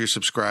 Make sure you're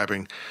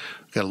subscribing.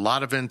 We've got a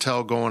lot of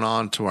intel going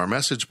on to our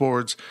message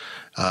boards.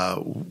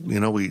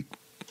 We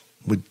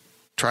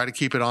try to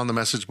keep it on the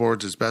message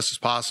boards as best as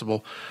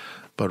possible,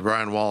 but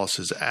Ryan Wallace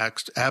is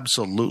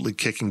absolutely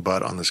kicking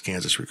butt on this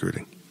Kansas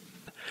recruiting.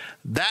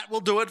 That will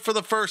do it for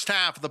the first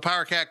half of the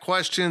PowerCat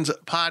Questions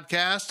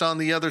podcast. On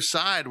the other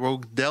side, we'll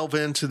delve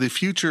into the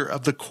future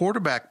of the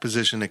quarterback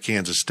position at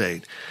Kansas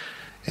State.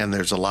 And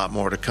there's a lot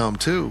more to come,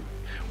 too.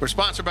 We're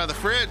sponsored by The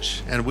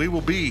Fridge, and we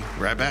will be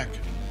right back.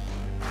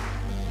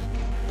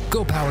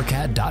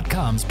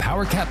 GoPowerCat.com's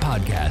PowerCat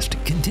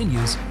podcast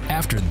continues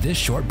after this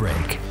short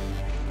break.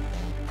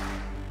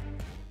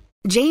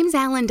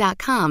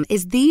 JamesAllen.com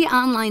is the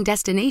online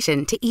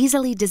destination to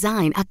easily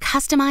design a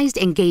customized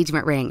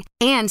engagement ring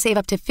and save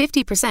up to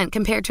 50%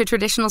 compared to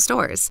traditional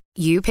stores.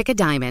 You pick a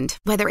diamond,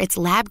 whether it's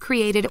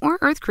lab-created or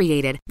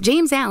earth-created.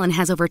 James Allen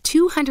has over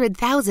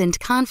 200,000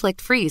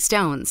 conflict-free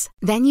stones.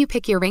 Then you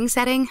pick your ring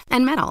setting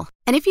and metal.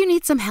 And if you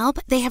need some help,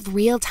 they have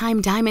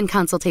real-time diamond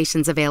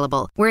consultations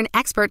available, where an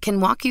expert can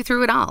walk you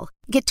through it all.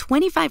 Get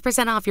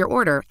 25% off your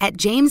order at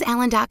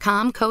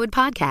JamesAllen.com code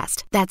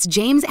podcast. That's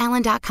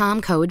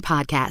JamesAllen.com code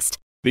podcast.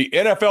 The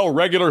NFL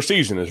regular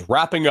season is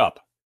wrapping up,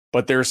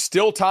 but there's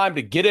still time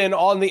to get in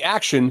on the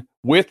action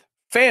with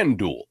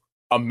FanDuel,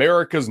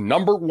 America's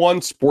 #1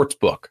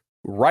 sportsbook.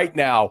 Right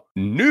now,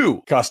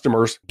 new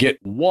customers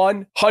get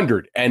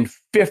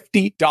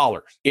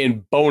 $150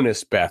 in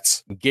bonus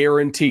bets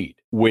guaranteed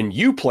when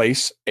you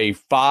place a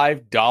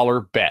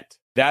 $5 bet.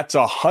 That's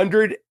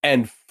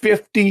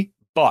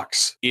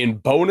 $150 in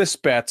bonus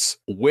bets,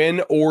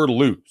 win or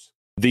lose.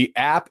 The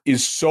app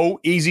is so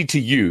easy to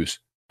use,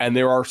 and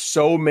there are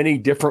so many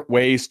different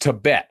ways to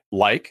bet,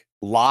 like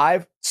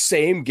live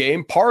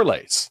same-game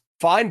parlays.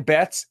 Find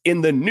bets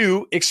in the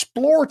new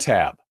Explore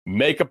tab.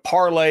 Make a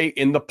parlay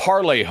in the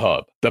Parlay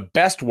Hub, the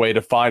best way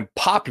to find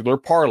popular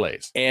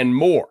parlays, and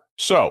more.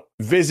 So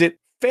visit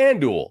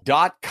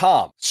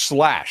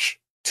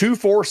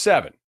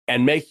FanDuel.com/247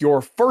 and make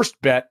your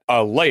first bet a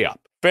layup.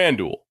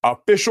 FanDuel,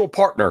 official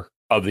partner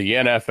of the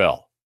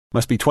NFL.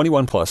 Must be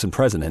 21 plus and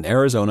present in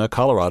Arizona,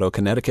 Colorado,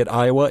 Connecticut,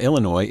 Iowa,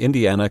 Illinois,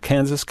 Indiana,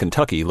 Kansas,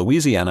 Kentucky,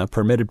 Louisiana,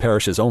 permitted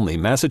parishes only,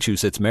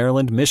 Massachusetts,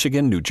 Maryland,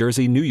 Michigan, New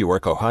Jersey, New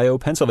York, Ohio,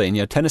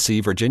 Pennsylvania,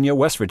 Tennessee, Virginia,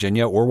 West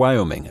Virginia, or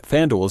Wyoming.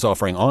 FanDuel is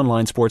offering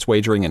online sports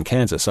wagering in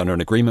Kansas under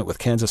an agreement with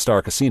Kansas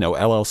Star Casino,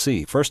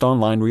 LLC. First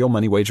online real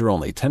money wager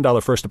only.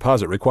 $10 first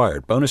deposit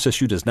required. Bonus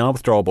issued as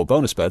non-withdrawable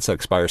bonus bets that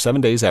expire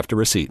 7 days after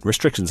receipt.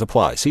 Restrictions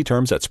apply. See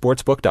terms at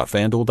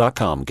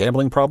sportsbook.fanduel.com.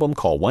 Gambling problem?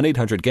 Call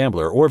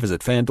 1-800-GAMBLER or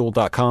visit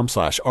fanduel.com/RG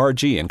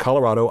in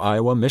Colorado,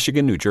 Iowa,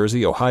 Michigan, New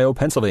Jersey, Ohio,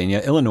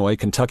 Pennsylvania, Illinois,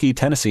 Kentucky,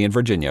 Tennessee, and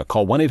Virginia.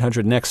 Call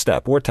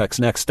 1-800-NEXT-STEP or text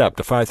NEXT-STEP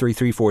to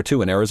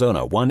 53342 in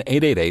Arizona,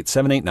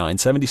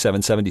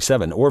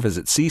 1-888-789-7777, or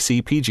visit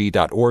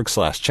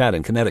ccpg.org/chat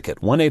in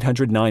Connecticut,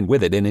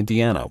 1-800-9-WITH-IT in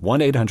Indiana,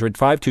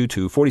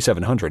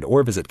 1-800-522-4700,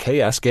 or visit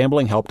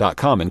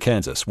ksgamblinghelp.com in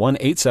Kansas,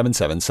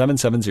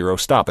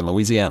 1-877-770-STOP in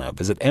Louisiana.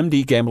 Visit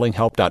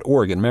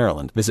mdgamblinghelp.org in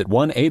Maryland. Visit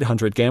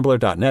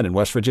 1-800-GAMBLER.net in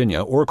West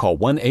Virginia, or call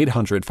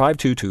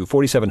 1-800-522-4700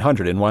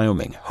 in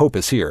Wyoming. Hope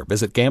is here.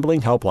 Visit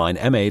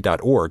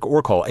gamblinghelplinema.org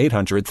or call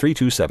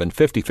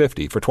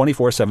 800-327-5050 for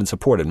 24/7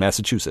 support in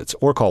Massachusetts,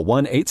 or call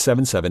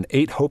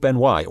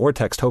 1-877-8-HOPE-NY or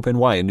text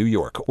HOPE-NY in New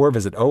York, or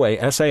visit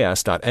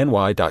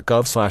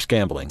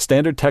oasas.ny.gov/gambling.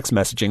 Standard text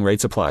messaging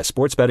rates apply.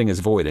 Sports betting is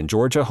void in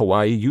Georgia,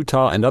 Hawaii,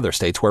 Utah, and other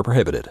states where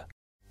prohibited.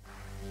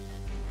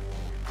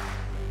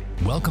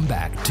 Welcome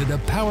back to the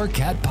Power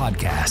Cat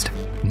Podcast.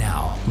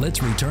 Now,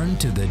 let's return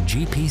to the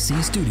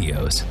GPC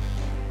studios.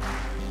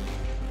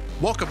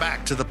 Welcome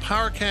back to the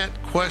Power Cat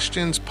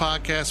Questions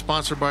Podcast,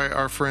 sponsored by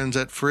our friends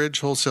at Fridge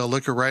Wholesale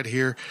Liquor right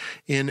here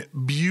in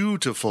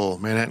beautiful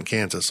Manhattan,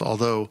 Kansas.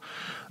 Although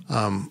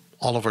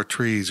all of our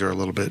trees are a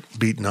little bit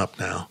beaten up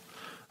now.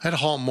 I had to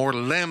haul more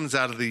limbs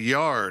out of the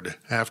yard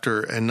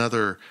after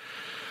another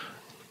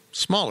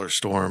smaller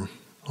storm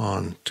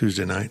on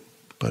Tuesday night,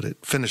 but it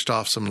finished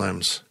off some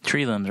limbs.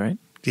 Tree limbs, right?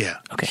 Yeah.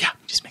 Okay. Yeah.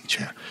 Just making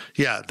sure.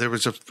 Yeah. There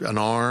was an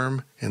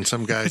arm and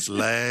some guy's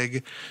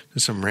leg,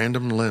 just some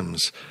random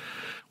limbs.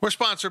 We're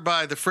sponsored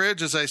by The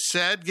Fridge. As I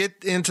said,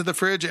 get into The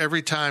Fridge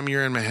every time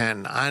you're in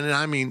Manhattan.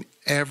 I mean,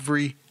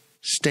 every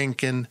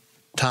stinking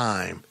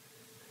time.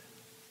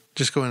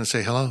 Just go in and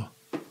say hello.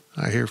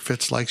 I hear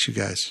Fitz likes you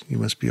guys. You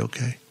must be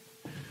okay.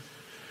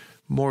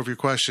 More of your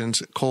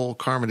questions. Cole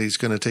Carmody is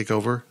going to take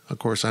over. Of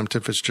course, I'm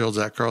Tim Fitzgerald.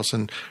 Zach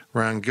Carlson,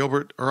 Ryan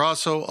Gilbert are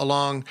also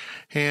along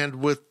hand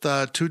with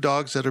two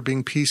dogs that are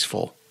being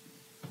peaceful.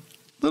 A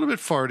little bit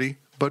farty,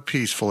 but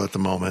peaceful at the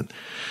moment.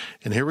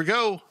 And here we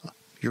go.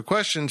 Your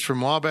questions from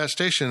Wabash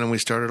Station, and we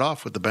started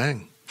off with the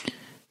bang.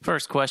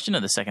 First question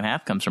of the second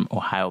half comes from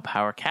Ohio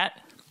Power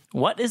Cat.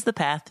 What is the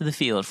path to the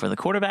field for the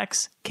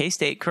quarterbacks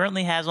K-State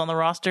currently has on the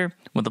roster,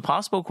 with a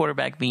possible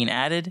quarterback being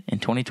added in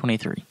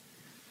 2023?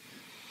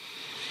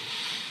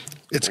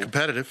 It's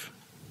competitive.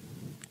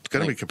 It's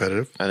going to be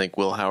competitive. I think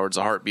Will Howard's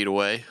a heartbeat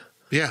away.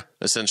 Yeah.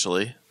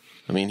 Essentially.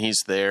 I mean,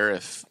 he's there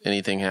if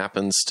anything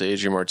happens to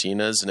Adrian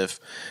Martinez. And if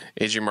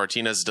Adrian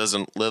Martinez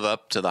doesn't live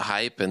up to the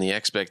hype and the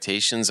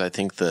expectations, I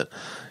think that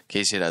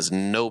K-State has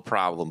no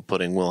problem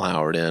putting Will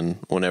Howard in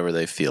whenever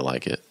they feel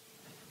like it.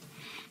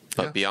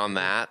 But beyond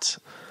that,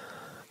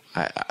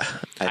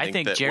 I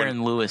think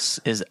Jaron Lewis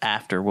is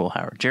after Will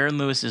Howard. Jaron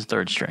Lewis is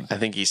third string. I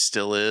think he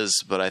still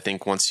is, but I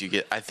think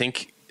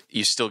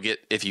you still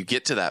get, if you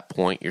get to that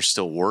point, you're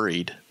still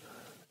worried.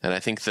 And I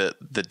think that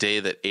the day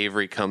that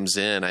Avery comes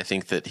in, I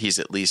think that he's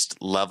at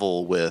least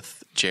level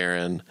with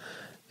Jaron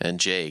and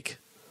Jake,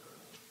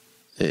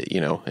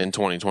 in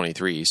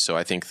 2023. So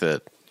I think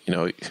that,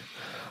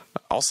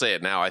 I'll say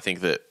it now. I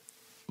think that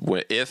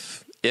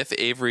if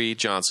Avery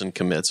Johnson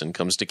commits and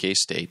comes to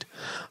K-State,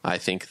 I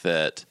think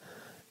that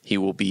he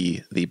will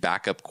be the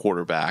backup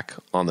quarterback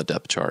on the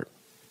depth chart.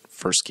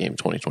 First game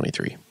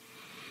 2023.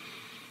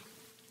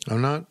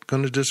 I'm not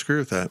going to disagree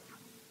with that.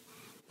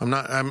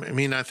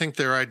 I think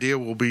their idea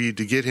will be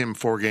to get him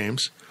 4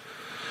 games.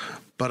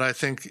 But I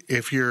think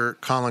if you're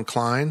Colin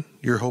Klein,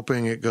 you're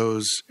hoping it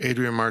goes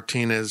Adrian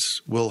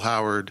Martinez, Will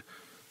Howard,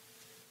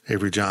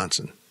 Avery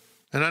Johnson.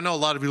 And I know a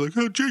lot of you are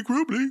like, Jake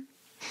Rubley.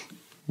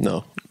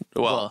 No.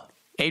 Well,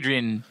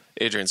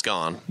 Adrian's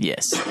gone.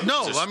 Yes.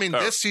 No,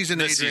 this season,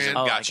 Adrian.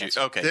 Got you.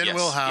 Okay. Then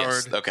Will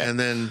Howard. Yes, okay. And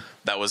then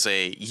that was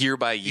a year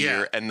by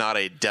year and not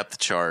a depth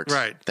chart.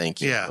 Right.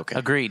 Thank you. Yeah. Okay.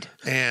 Agreed.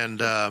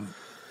 And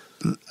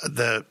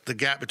the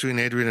gap between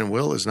Adrian and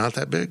Will is not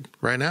that big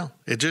right now.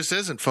 It just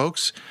isn't,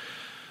 folks.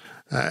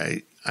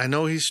 I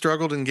know he's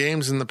struggled in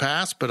games in the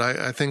past, but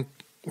I think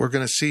we're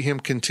going to see him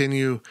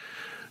continue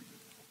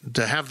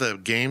to have the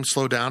game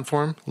slow down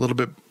for him, a little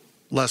bit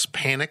less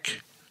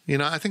panic.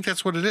 I think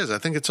that's what it is. I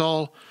think it's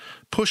all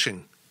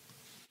pushing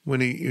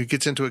when he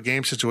gets into a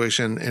game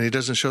situation, and he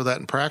doesn't show that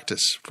in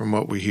practice from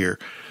what we hear.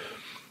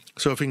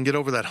 So if he can get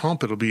over that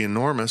hump, it'll be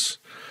enormous.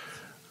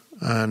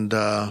 And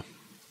I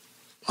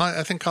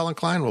think Colin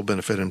Klein will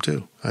benefit him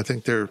too. I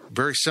think they're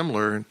very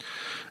similar,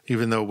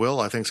 even though Will,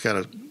 I think, has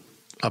got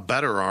a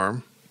better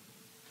arm.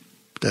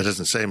 That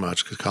doesn't say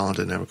much because Colin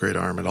didn't have a great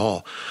arm at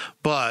all.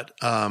 But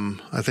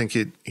I think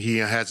he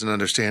has an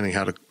understanding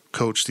how to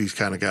coach these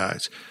kind of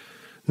guys.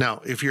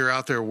 Now, if you're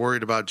out there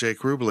worried about Jake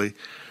Rubley,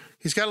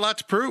 he's got a lot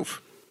to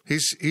prove.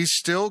 He's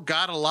still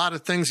got a lot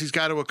of things he's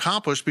got to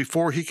accomplish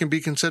before he can be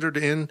considered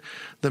in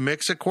the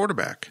mix at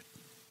quarterback.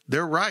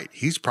 They're right.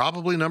 He's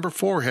probably number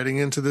 4 heading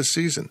into this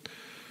season.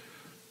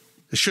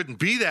 It shouldn't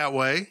be that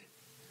way.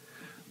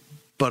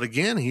 But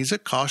again, he's a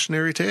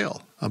cautionary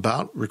tale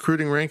about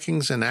recruiting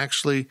rankings and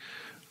actually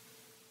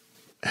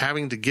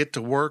having to get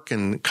to work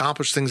and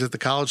accomplish things at the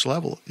college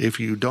level. If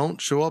you don't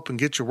show up and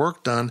get your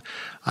work done,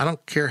 I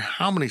don't care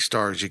how many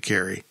stars you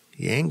carry,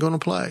 you ain't going to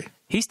play.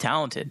 He's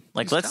talented.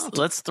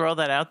 Let's throw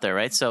that out there,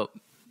 right? So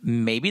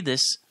maybe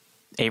this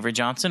Avery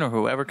Johnson or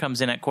whoever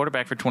comes in at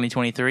quarterback for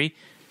 2023,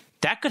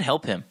 that could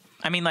help him.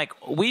 I mean, like,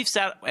 we've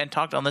sat and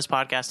talked on this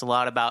podcast a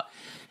lot about,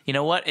 you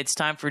know what? It's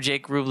time for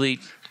Jake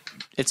Rubley.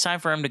 It's time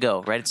for him to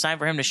go, right? It's time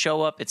for him to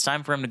show up. It's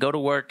time for him to go to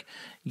work,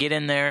 get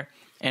in there,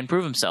 and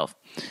prove himself.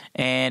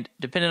 And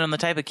depending on the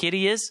type of kid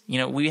he is, you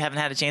know, we haven't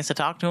had a chance to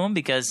talk to him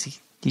because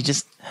he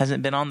just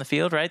hasn't been on the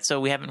field, right? So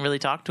we haven't really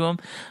talked to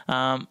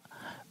him.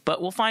 But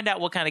we'll find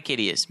out what kind of kid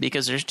he is,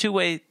 because there's two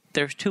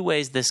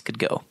ways this could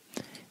go.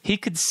 He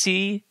could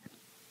see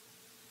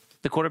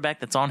the quarterback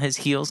that's on his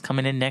heels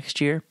coming in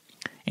next year,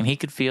 and he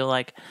could feel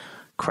like,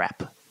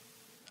 crap,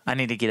 I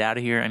need to get out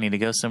of here. I need to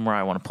go somewhere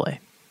I want to play.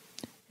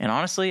 And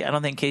honestly, I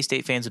don't think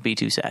K-State fans would be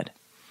too sad.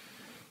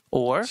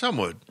 Or some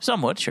would,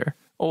 sure.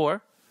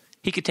 Or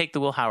he could take the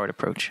Will Howard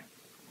approach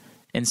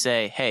and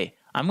say, hey,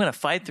 I'm going to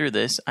fight through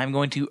this. I'm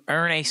going to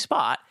earn a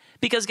spot,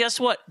 because guess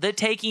what? The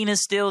taking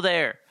is still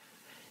there.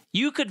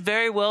 You could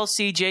very well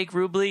see Jake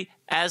Rubley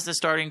as the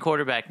starting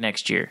quarterback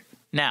next year.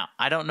 Now,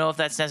 I don't know if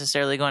that's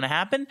necessarily going to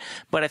happen,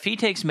 but if he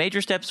takes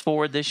major steps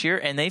forward this year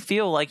and they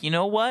feel like, you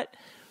know what,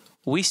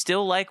 we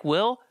still like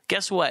Will,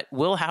 guess what?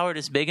 Will Howard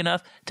is big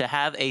enough to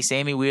have a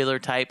Sammy Wheeler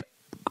type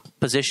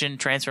position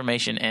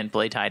transformation and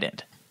play tight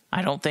end.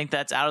 I don't think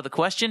that's out of the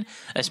question,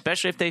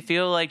 especially if they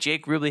feel like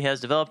Jake Rubley has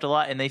developed a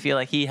lot and they feel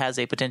like he has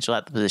a potential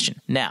at the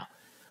position. Now,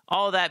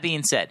 all that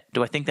being said,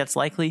 do I think that's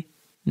likely?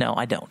 No,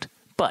 I don't.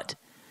 But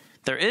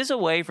there is a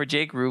way for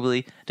Jake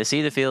Rubley to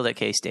see the field at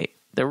K-State.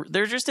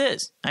 There just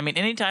is. I mean,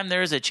 anytime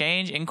there is a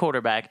change in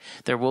quarterback,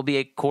 there will be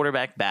a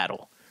quarterback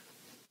battle.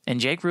 And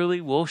Jake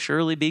Rubley will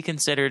surely be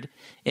considered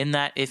in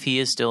that if he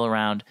is still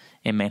around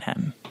in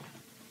Manhattan.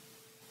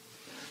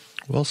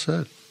 Well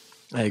said.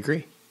 I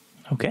agree.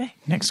 Okay,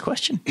 next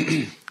question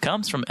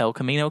comes from El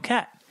Camino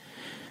Cat.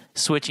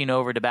 Switching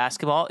over to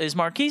basketball, is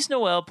Marquise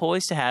Noel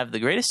poised to have the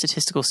greatest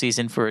statistical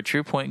season for a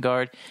true point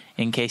guard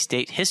in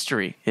K-State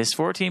history? Is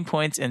 14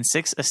 points and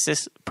 6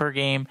 assists per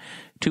game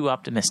too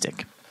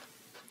optimistic?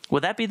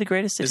 Would that be the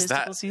greatest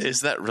statistical season? Is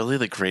that really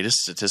the greatest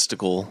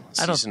statistical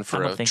season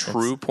for a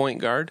true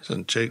point guard?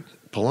 Isn't Jake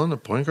Pullen a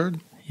point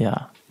guard?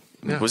 Yeah.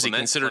 Was he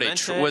considered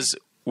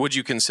would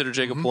you consider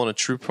Jacob Pullen a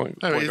true point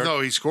guard? No,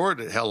 he scored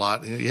a hell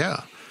lot.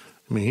 Yeah.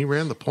 I mean, he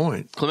ran the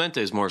point.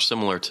 Clemente is more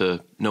similar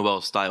to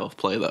Noel's style of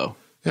play, though.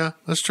 Yeah,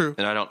 that's true.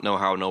 And I don't know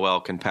how Noel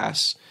can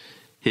pass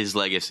his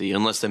legacy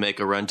unless they make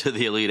a run to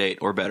the Elite Eight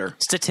or better.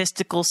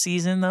 Statistical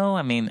season, though?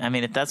 I mean,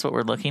 if that's what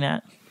we're looking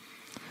at.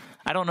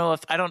 I don't know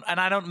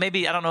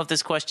if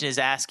this question is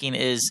asking,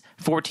 is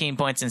 14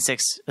 points and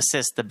 6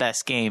 assists the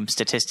best game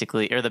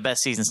statistically, or the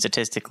best season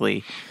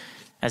statistically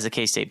as a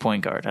K-State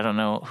point guard. I don't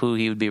know who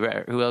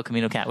who El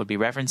Camino Cat would be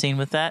referencing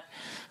with that.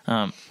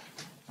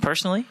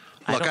 Personally,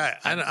 look,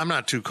 I'm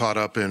not too caught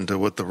up into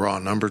what the raw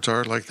numbers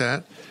are like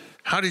that.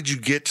 How did you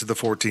get to the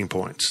 14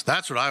 points?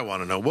 That's what I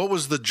want to know. What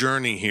was the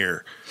journey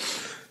here?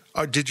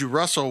 Did you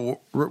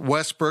Russell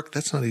Westbrook?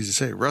 That's not easy to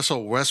say.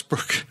 Russell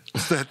Westbrook,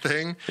 that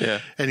thing? Yeah.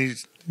 And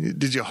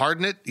did you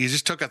harden it? You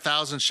just took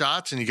 1,000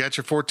 shots and you got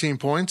your 14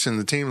 points and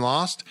the team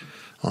lost?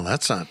 Well,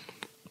 that's not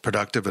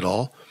productive at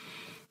all.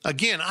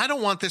 Again, I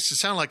don't want this to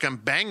sound like I'm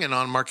banging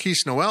on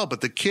Marquise Noel,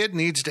 but the kid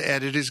needs to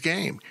edit his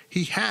game.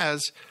 He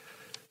has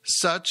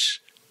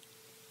such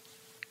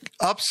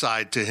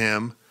upside to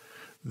him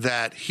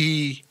that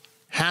he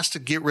has to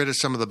get rid of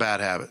some of the bad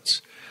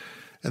habits.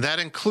 And that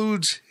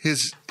includes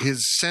his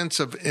sense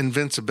of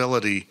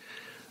invincibility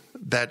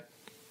that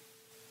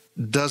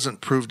doesn't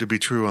prove to be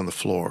true on the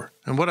floor.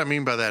 And what I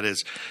mean by that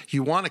is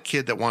you want a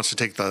kid that wants to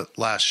take the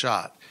last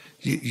shot.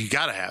 You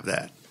got to have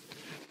that.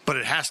 But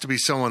it has to be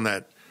someone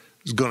that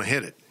is going to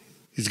hit it.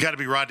 He's got to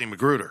be Rodney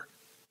Magruder.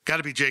 Got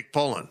to be Jake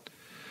Pullen.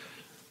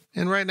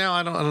 And right now,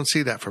 I don't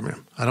see that from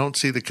him. I don't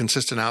see the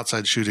consistent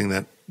outside shooting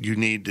that you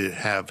need to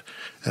have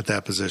at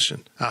that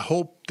position. I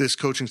hope this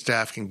coaching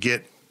staff can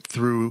get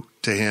through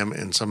to him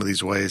in some of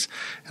these ways,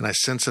 and I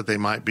sense that they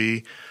might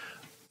be.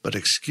 But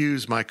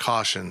excuse my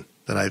caution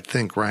that I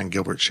think Ryan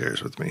Gilbert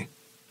shares with me.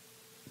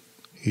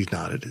 He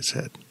nodded his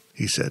head.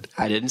 He said,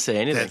 I didn't say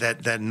anything.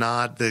 That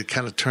nod, the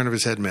kind of turn of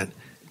his head meant,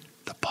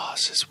 the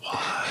boss is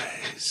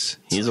wise.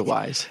 He's a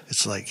wise.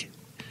 It's like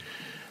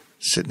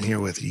sitting here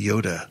with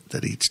Yoda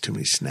that eats too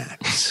many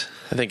snacks.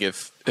 I think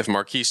if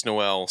Marquise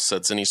Noel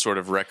sets any sort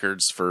of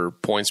records for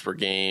points per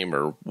game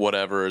or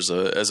whatever as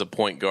a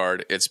point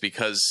guard, it's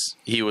because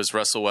he was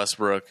Russell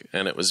Westbrook,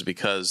 and it was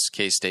because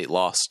K-State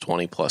lost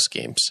 20-plus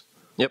games.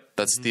 Yep.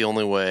 That's the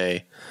only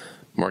way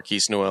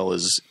Marquise Noel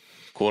is,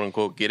 quote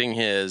unquote getting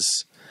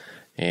his.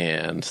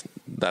 And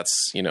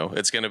that's,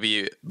 it's going to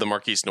be the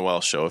Marquise Noel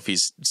show if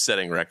he's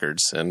setting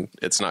records, and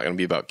it's not going to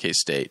be about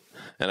K-State.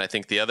 And I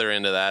think the other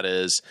end of that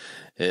is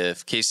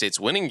if K-State's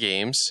winning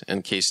games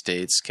and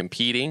K-State's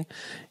competing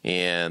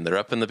and they're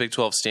up in the Big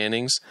 12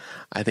 standings,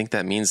 I think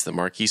that means that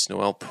Marquise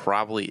Noel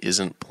probably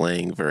isn't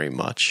playing very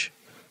much.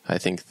 I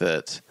think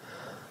that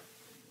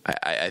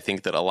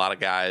a lot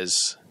of guys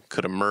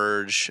could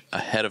emerge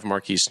ahead of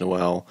Marquise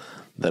Noel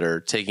that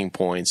are taking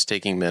points,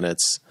 taking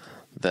minutes,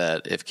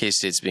 that if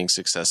K-State's being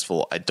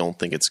successful, I don't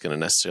think it's going to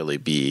necessarily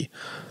be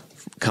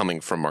coming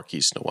from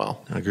Marquise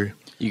Noel. I agree.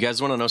 You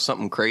guys want to know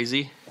something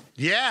crazy?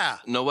 Yeah.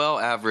 Noel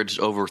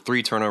averaged over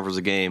 3 turnovers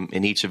a game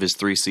in each of his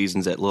 3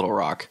 seasons at Little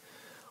Rock.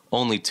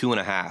 Only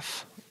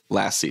 2.5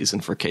 last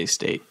season for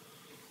K-State.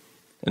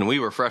 And we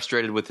were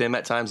frustrated with him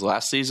at times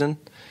last season.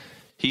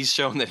 He's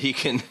shown that he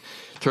can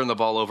turn the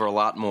ball over a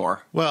lot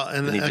more. Well,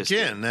 and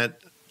again,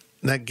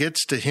 that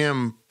gets to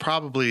him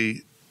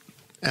probably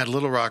at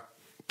Little Rock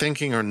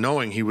thinking or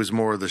knowing he was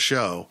more of the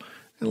show.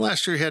 And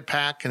last year he had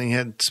Pack and he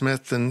had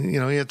Smith and, he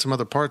had some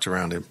other parts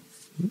around him.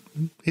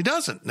 He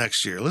doesn't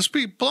next year. Let's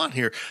be blunt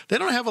here. They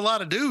don't have a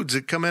lot of dudes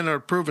that come in and are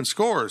proven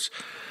scorers.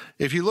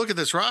 If you look at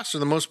this roster,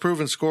 the most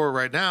proven scorer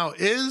right now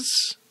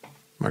is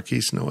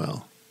Marquise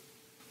Noel.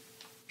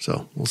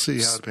 So we'll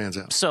see how it pans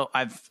out. So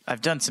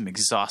I've done some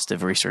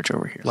exhaustive research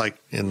over here. Like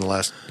in the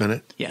last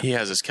minute? Yeah. He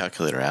has his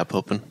calculator app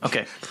open.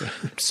 Okay.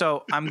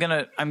 So I'm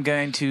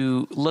going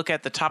to look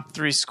at the top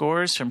 3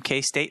 scorers from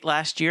K-State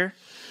last year.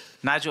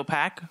 Nigel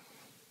Pack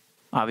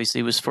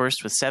obviously was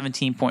first with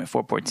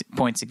 17.4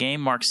 points a game.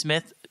 Mark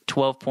Smith,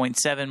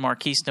 12.7.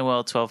 Marquise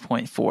Noel,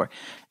 12.4.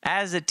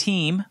 As a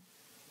team,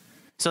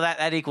 so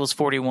that equals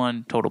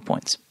 41 total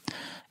points.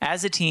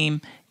 As a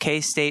team,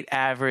 K-State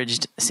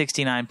averaged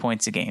 69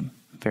 points a game.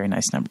 Very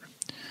nice number.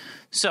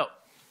 So,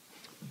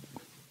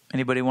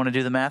 anybody want to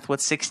do the math?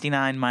 What's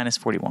 69 minus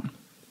 41?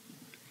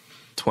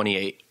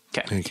 28.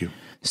 Okay. Thank you.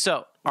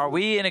 So, are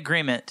we in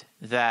agreement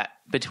that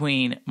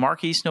between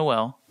Marquise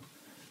Noel,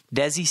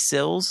 Desi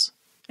Sills,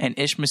 and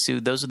Ish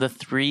Massoud, those are the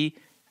 3,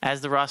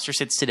 as the roster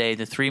sits today,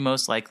 the 3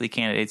 most likely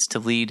candidates to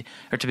lead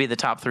or to be the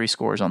top 3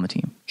 scorers on the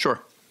team? Sure.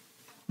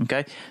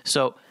 Okay.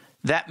 So,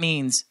 that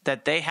means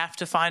that they have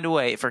to find a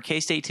way for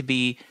K-State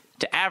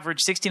to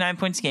average 69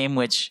 points a game,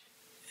 which,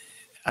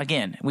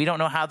 again, we don't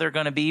know how they're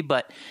going to be,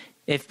 but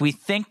if we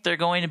think they're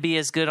going to be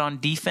as good on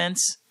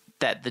defense,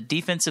 that the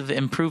defensive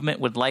improvement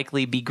would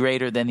likely be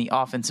greater than the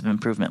offensive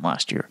improvement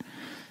last year.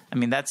 I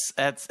mean, that's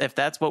if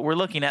that's what we're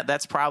looking at,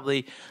 that's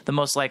probably the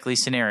most likely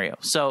scenario.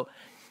 So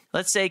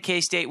let's say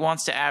K-State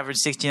wants to average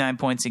 69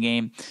 points a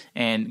game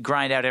and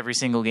grind out every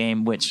single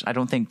game, which I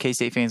don't think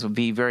K-State fans would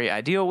be very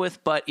ideal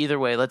with, but either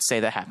way, let's say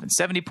that happens.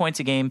 70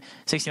 points a game,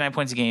 69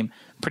 points a game,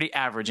 pretty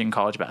average in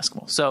college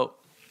basketball. So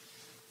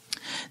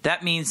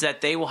that means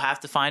that they will have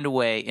to find a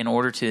way in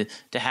order to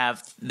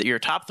have your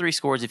top 3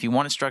 scores, if you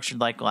want it structured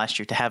like last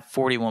year, to have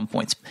 41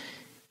 points.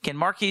 Can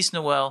Marquise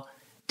Noel,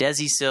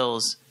 Desi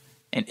Sills,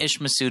 and Ish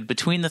Massoud,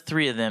 between the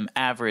 3 of them,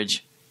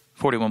 average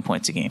 41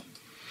 points a game?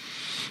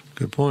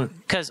 Good point.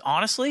 Because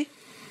honestly,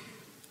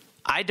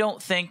 I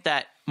don't think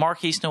that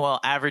Marquise Noel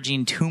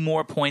averaging 2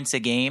 more points a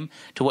game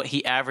to what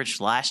he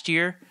averaged last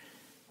year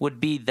would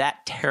be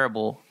that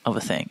terrible of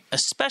a thing,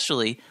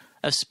 especially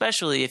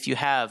if you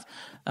have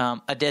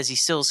a Desi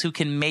Sills who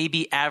can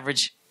maybe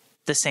average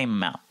the same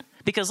amount.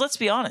 Because let's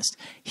be honest,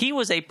 he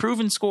was a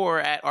proven scorer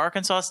at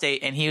Arkansas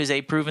State, and he was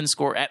a proven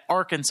scorer at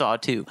Arkansas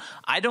too.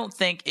 I don't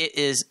think it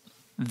is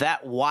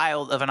that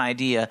wild of an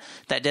idea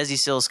that Desi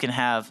Sills can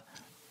have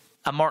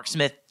a Mark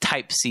Smith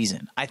type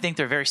season. I think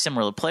they're very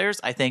similar players.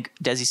 I think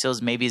Desi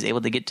Sills maybe is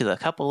able to get to the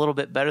cup a little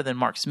bit better than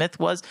Mark Smith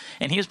was,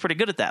 and he was pretty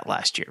good at that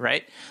last year,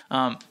 right?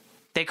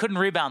 They couldn't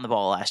rebound the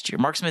ball last year.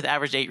 Mark Smith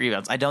averaged 8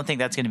 rebounds. I don't think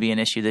that's going to be an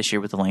issue this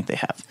year with the length they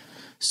have.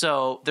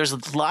 So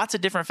there's lots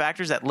of different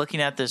factors that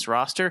looking at this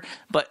roster,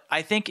 but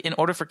I think in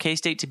order for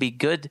K-State to be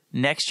good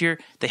next year,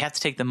 they have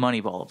to take the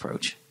money ball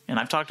approach. And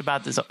I've talked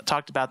about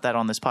that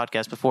on this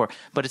podcast before,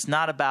 but it's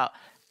not about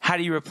how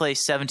do you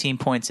replace 17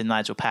 points in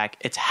Nigel Pack.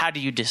 It's how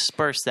do you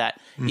disperse that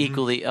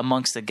equally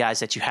amongst the guys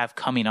that you have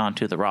coming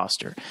onto the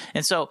roster.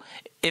 And so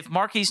if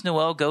Marquise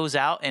Noel goes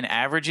out and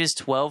averages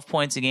 12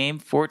 points a game,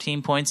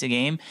 14 points a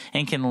game,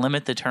 and can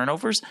limit the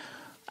turnovers,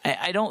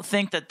 I don't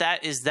think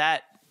that is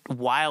that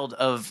wild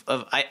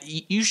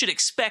you should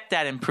expect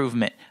that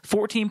improvement.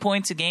 14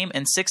 points a game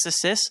and 6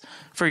 assists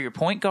for your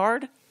point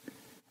guard,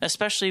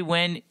 especially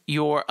when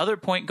your other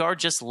point guard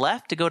just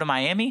left to go to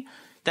Miami.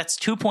 That's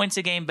 2 points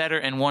a game better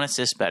and 1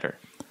 assist better.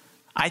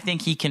 I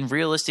think he can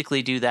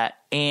realistically do that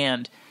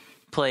and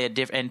play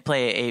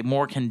a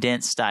more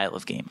condensed style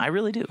of game. I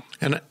really do.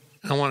 And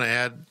I want to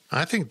add,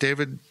 I think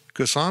David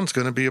Gason's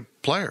going to be a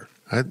player.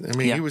 I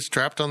mean, he was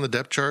trapped on the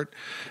depth chart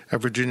at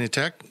Virginia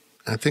Tech.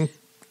 I think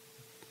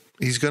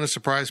he's going to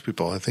surprise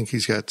people. I think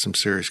he's got some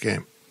serious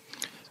game.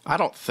 I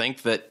don't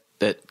think that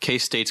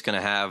K-State's going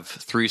to have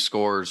 3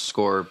 scorers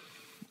score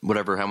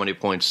whatever, how many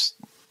points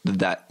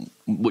that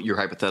what your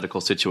hypothetical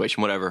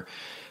situation, whatever.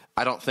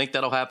 I don't think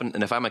that'll happen.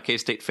 And if I'm a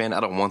K-State fan, I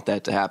don't want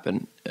that to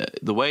happen.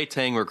 The way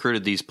Tang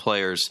recruited these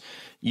players,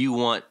 you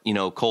want,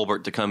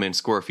 Colbert to come in,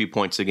 score a few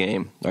points a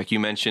game. Like you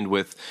mentioned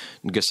with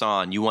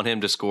Gasson, you want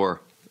him to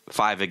score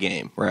 5 a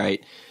game,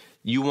 right?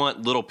 You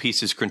want little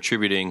pieces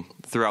contributing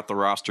throughout the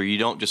roster. You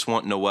don't just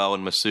want Noel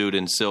and Masood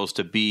and Sills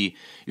to be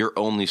your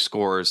only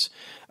scorers.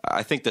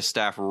 I think the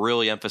staff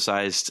really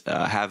emphasized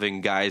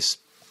having guys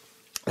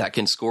that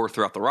can score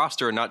throughout the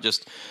roster and not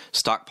just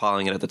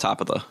stockpiling it at the top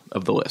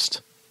of the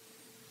list.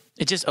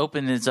 It just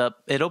opens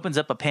up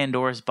a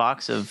Pandora's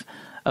box of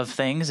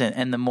things,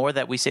 and the more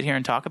that we sit here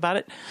and talk about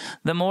it,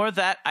 the more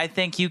that I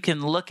think you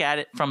can look at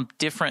it from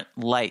different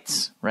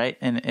lights, right?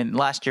 And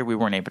last year we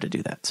weren't able to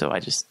do that, so I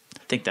just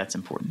think that's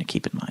important to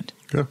keep in mind.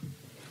 Good.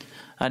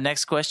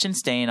 Next question,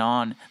 staying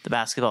on the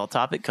basketball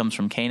topic, comes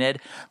from K-Ned.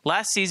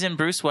 Last season,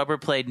 Bruce Weber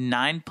played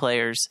 9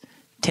 players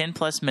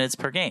 10-plus minutes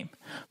per game.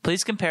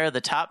 Please compare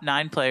the top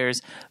 9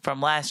 players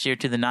from last year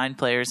to the 9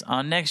 players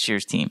on next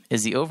year's team.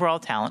 Is the overall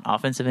talent,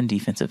 offensive and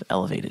defensive,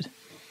 elevated?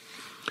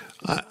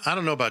 I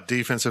don't know about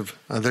defensive.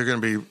 They're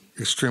going to be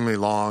extremely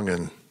long,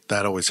 and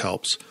that always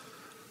helps.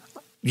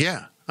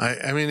 Yeah.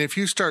 I mean, if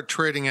you start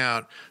trading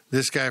out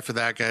this guy for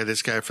that guy,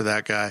 this guy for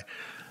that guy,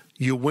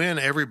 you win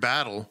every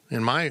battle,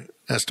 in my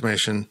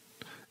estimation,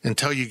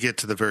 until you get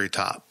to the very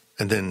top.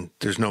 And then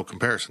there's no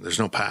comparison. There's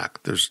no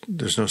Pack. There's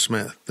no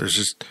Smith.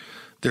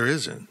 There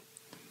isn't.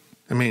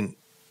 I mean,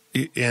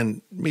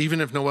 and even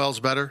if Noel's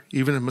better,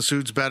 even if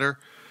Masood's better,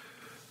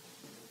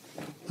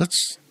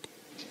 let's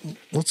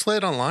lay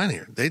it on line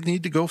here. They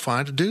need to go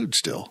find a dude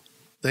still.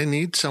 They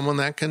need someone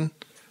that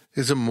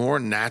is a more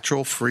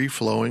natural,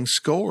 free-flowing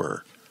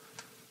scorer.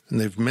 And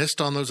they've missed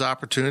on those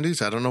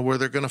opportunities. I don't know where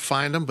they're going to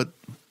find them, but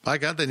by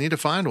God, they need to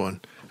find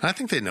one. And I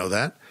think they know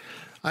that.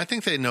 I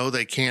think they know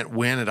they can't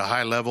win at a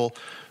high level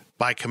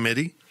by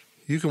committee.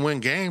 You can win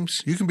games.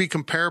 You can be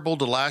comparable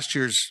to last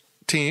year's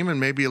team and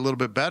maybe a little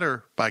bit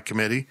better by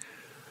committee,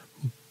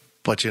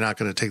 but you're not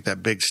going to take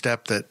that big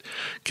step that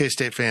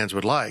K-State fans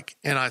would like.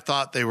 And I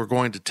thought they were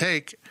going to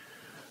take,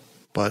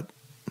 but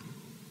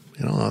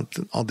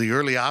all the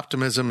early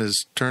optimism has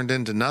turned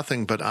into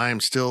nothing, but I am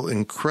still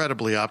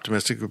incredibly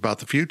optimistic about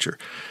the future.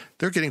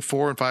 They're getting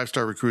 4- and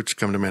 5-star recruits to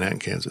come to Manhattan,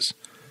 Kansas.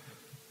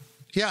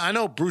 Yeah, I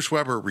know Bruce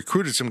Weber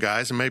recruited some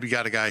guys and maybe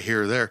got a guy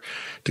here or there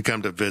to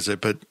come to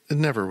visit, but it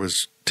never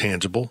was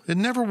tangible. It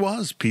never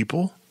was,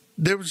 people.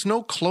 There was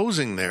no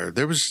closing there.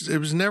 It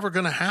was never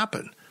going to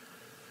happen.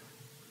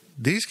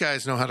 These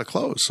guys know how to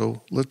close,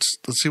 so let's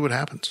see what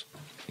happens.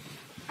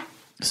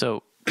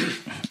 So,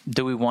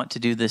 do we want to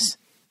do this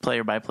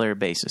player-by-player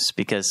basis?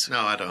 Because no,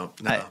 I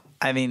don't. No.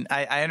 I mean,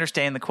 I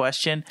understand the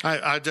question.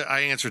 I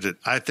answered it.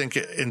 I think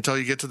until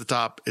you get to the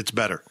top, it's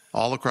better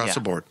all across the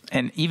board.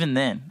 And even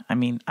then, I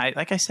mean,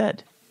 like I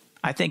said,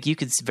 I think you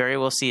could very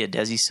well see a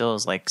Desi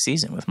Sills-like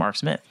season with Mark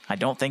Smith. I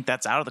don't think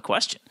that's out of the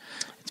question.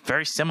 It's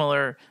very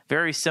similar.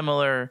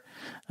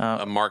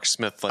 A Mark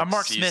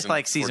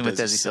Smith-like season with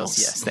Desi Sills.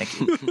 Yes, thank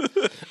you.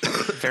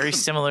 Very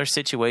similar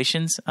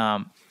situations.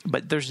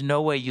 But there's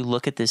no way you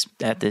look at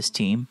this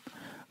team,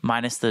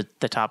 minus the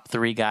top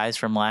 3 guys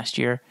from last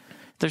year.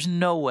 There's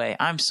no way.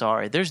 I'm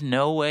sorry. There's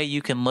no way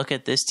you can look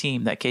at this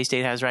team that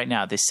K-State has right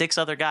now, the 6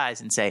 other guys,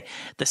 and say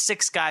the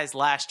 6 guys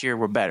last year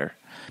were better.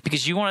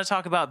 Because you want to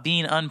talk about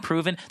being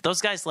unproven.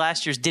 Those guys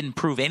last year didn't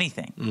prove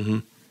anything. Mm-hmm.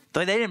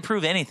 They didn't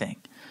prove anything.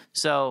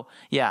 So,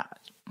 yeah,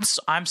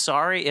 I'm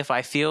sorry if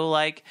I feel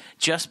like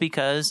just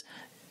because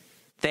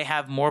they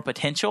have more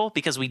potential,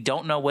 because we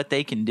don't know what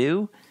they can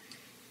do,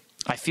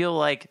 I feel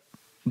like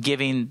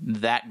giving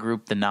that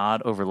group the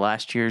nod over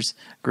last year's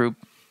group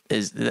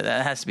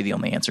that has to be the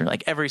only answer.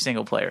 Like every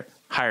single player,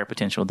 higher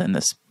potential than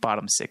this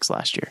bottom 6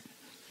 last year.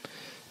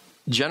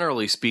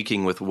 Generally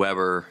speaking, with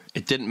Weber,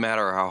 it didn't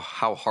matter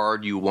how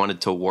hard you wanted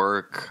to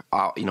work,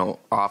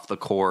 off the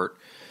court,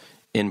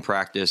 in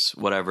practice,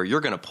 whatever. You're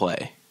going to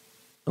play,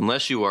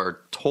 unless you are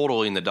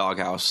totally in the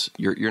doghouse.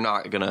 You're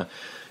not going to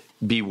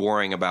be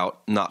worrying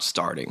about not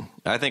starting.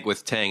 I think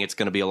with Tang, it's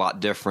going to be a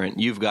lot different.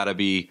 You've got to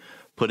be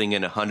putting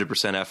in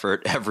 100%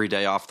 effort every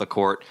day off the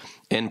court,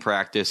 in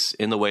practice,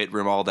 in the weight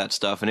room, all that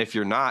stuff. And if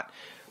you're not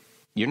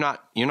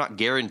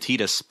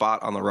guaranteed a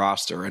spot on the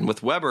roster. And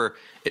with Weber,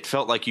 it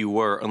felt like you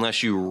were,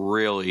 unless you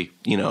really,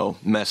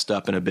 messed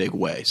up in a big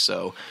way.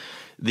 So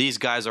these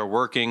guys are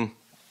working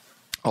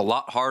a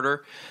lot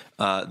harder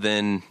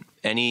than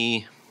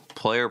any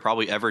player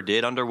probably ever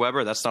did under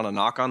Weber. That's not a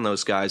knock on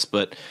those guys,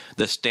 but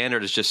the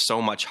standard is just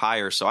so much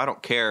higher. So I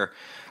don't care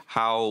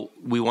how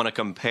we want to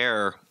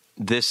compare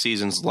this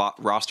season's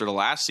roster to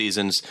last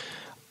season's.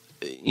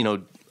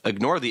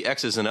 Ignore the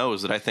X's and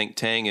O's that I think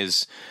Tang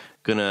is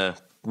going to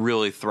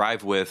really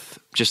thrive with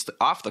just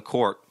off the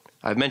court.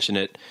 I've mentioned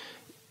it.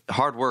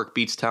 Hard work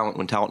beats talent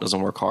when talent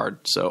doesn't work hard.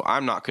 So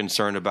I'm not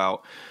concerned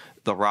about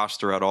the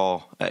roster at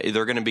all.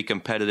 They're going to be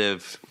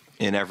competitive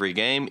in every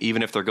game,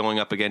 even if they're going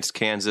up against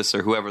Kansas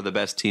or whoever the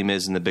best team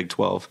is in the Big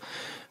 12.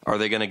 Are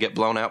they going to get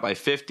blown out by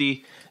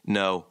 50?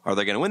 No. Are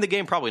they going to win the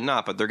game? Probably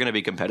not, but they're going to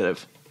be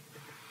competitive.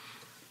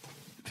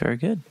 Very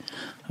good.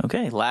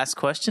 Okay, last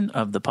question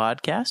of the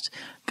podcast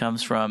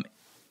comes from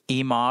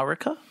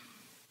Emarica?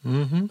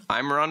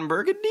 I'm Ron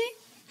Burgundy.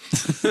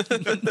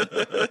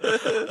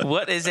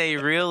 What is a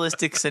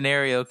realistic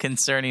scenario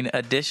concerning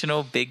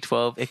additional Big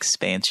 12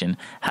 expansion?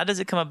 How does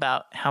it come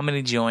about? How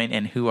many join,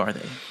 and who are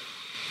they?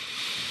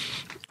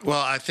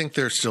 Well, I think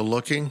they're still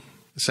looking.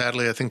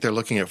 Sadly, I think they're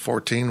looking at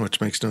 14,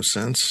 which makes no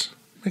sense.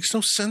 Makes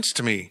no sense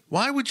to me.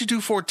 Why would you do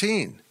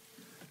 14?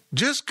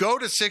 Just go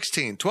to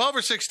 16, 12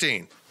 or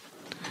 16.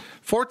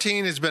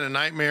 14 has been a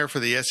nightmare for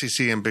the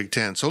SEC and Big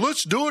Ten, so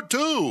let's do it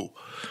too.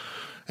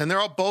 And they're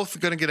all both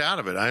going to get out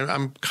of it.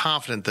 I'm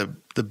confident that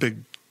the Big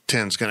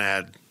Ten's going to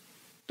add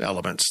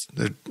elements.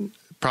 They're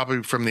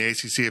probably from the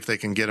ACC if they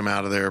can get them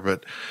out of there,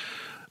 but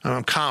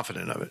I'm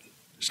confident of it.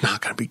 It's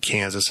not going to be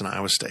Kansas and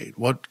Iowa State.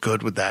 What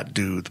good would that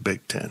do the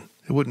Big Ten?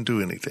 It wouldn't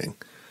do anything.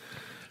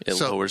 It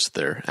lowers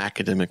their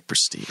academic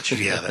prestige.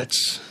 Yeah,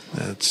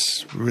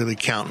 that's really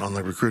counting on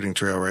the recruiting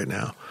trail right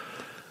now.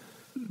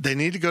 They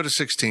need to go to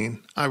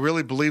 16. I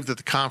really believe that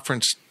the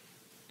conference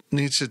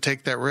needs to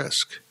take that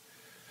risk.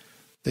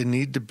 They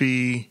need to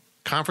be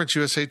 – Conference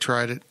USA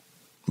tried it,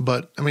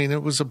 but, I mean,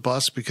 it was a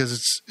bust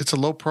because it's a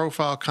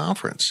low-profile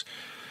conference.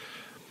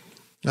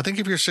 I think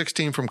if you're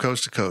 16 from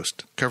coast to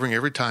coast, covering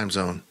every time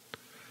zone,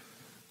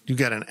 you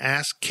got an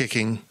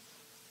ass-kicking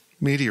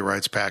media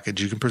rights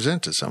package you can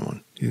present to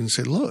someone. You can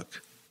say,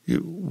 look,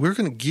 we're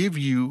going to give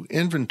you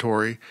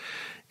inventory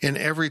in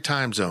every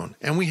time zone.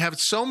 And we have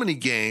so many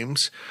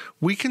games,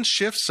 we can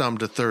shift some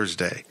to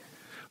Thursday.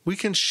 We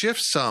can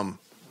shift some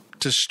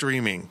to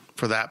streaming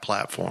for that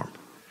platform.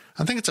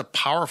 I think it's a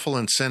powerful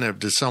incentive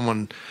to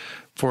someone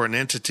for an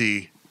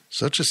entity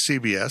such as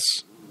CBS,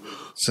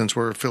 since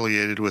we're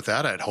affiliated with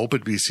that, I'd hope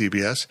it'd be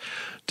CBS,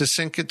 to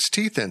sink its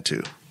teeth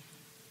into.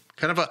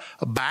 Kind of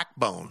a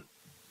backbone.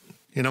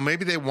 You know,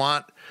 maybe they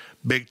want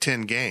Big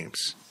Ten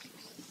games.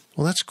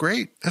 Well, that's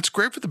great. That's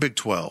great for the Big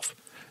 12.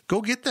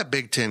 Go get that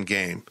Big Ten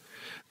game.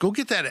 Go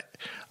get that,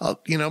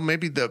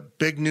 maybe the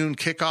big noon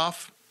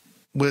kickoff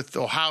with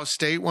Ohio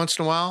State once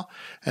in a while,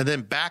 and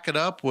then back it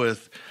up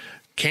with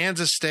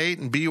Kansas State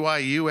and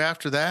BYU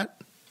after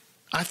that.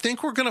 I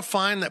think we're going to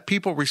find that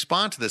people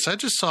respond to this. I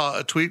just saw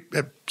a tweet,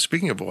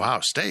 speaking of Ohio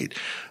State,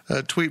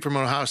 a tweet from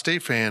an Ohio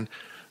State fan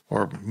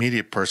or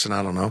media person,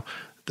 I don't know,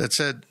 that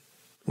said,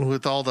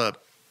 with all the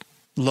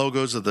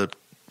logos of the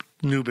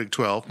new Big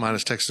 12,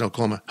 minus Texas and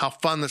Oklahoma, how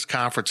fun this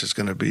conference is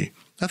going to be.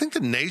 I think the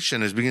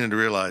nation is beginning to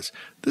realize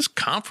this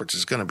conference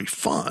is going to be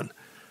fun.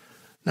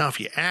 Now, if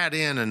you add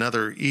in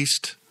another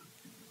East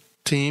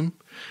team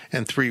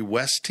and 3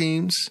 West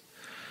teams,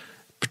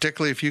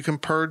 particularly if you can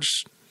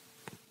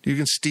you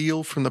can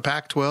steal from the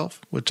Pac-12,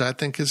 which I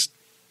think is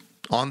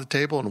on the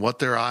table and what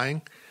they're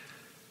eyeing,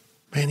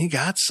 man, you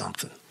got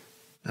something.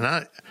 And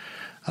I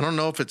don't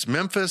know if it's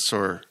Memphis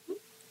or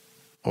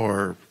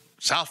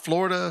South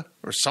Florida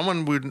or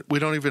someone we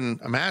don't even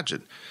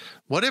imagine.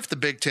 What if the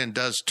Big Ten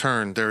does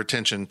turn their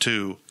attention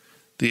to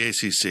the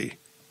ACC?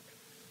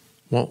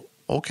 Well,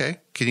 okay.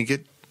 Can you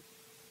get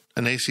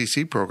an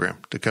ACC program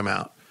to come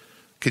out?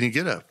 Can you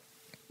get a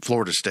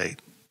Florida State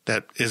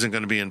that isn't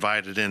going to be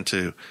invited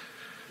into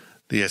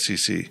the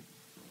SEC?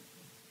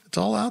 It's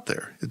all out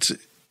there. This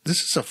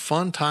is a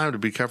fun time to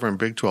be covering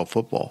Big 12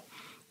 football.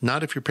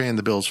 Not if you're paying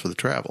the bills for the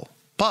travel,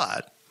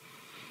 but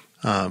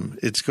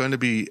it's going to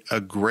be a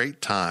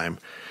great time,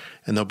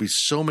 and there'll be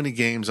so many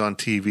games on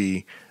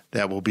TV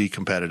that will be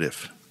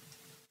competitive.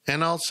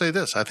 And I'll say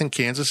this, I think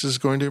Kansas is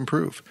going to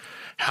improve.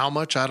 How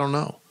much, I don't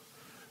know.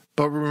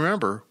 But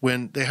remember,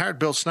 when they hired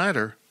Bill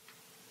Snyder,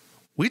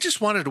 we just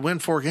wanted to win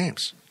 5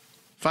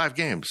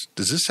 games.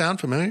 Does this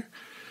sound familiar?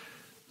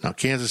 Now,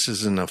 Kansas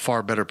is in a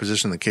far better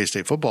position than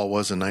K-State football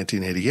was in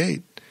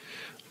 1988.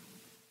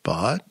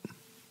 But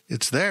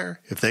it's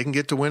there. If they can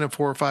get to win in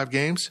 4 or 5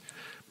 games,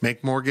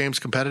 make more games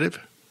competitive,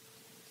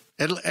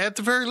 at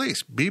the very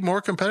least, be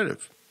more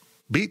competitive.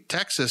 Beat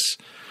Texas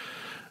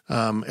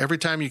every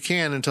time you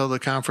can until the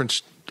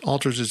conference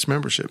alters its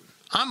membership.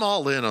 I'm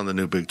all in on the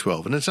new Big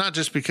 12. And it's not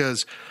just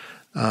because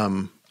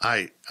I'm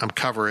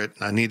cover it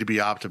and I need to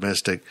be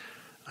optimistic.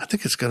 I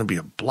think it's going to be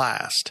a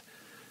blast.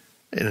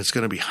 And it's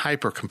going to be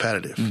hyper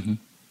competitive. Mm-hmm.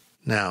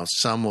 Now,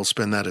 some will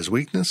spin that as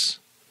weakness.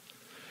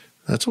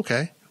 That's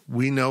okay.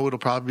 We know it'll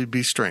probably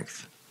be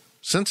strength.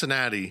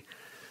 Cincinnati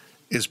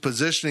is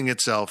positioning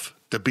itself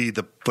to be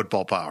the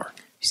football power.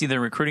 You see their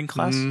recruiting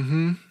class?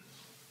 Mm-hmm.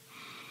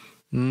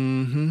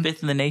 Mm-hmm.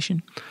 5th in the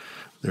nation.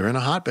 They're in a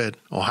hotbed.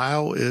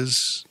 Ohio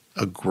is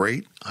a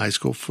great high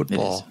school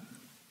football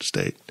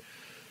state.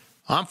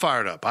 I'm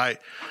fired up.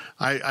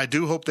 I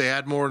do hope they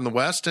add more in the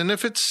West. And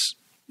if it's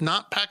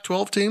not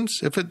Pac-12 teams,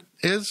 if it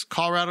is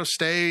Colorado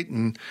State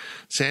and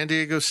San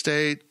Diego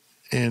State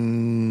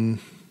and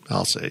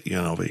I'll say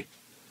UNLV,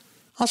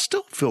 I'll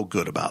still feel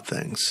good about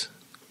things.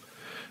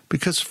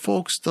 Because,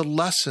 folks, the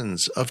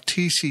lessons of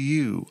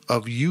TCU,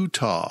 of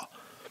Utah,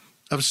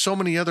 of so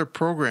many other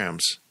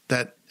programs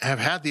that have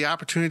had the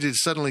opportunity to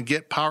suddenly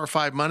get Power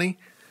 5 money,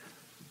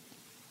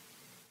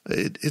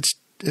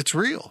 it's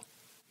real.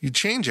 You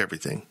change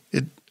everything.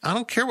 I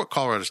don't care what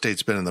Colorado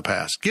State's been in the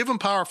past. Give them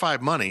Power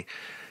 5 money,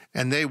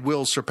 and they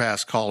will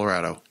surpass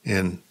Colorado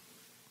in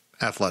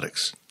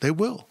athletics. They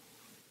will,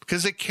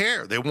 because they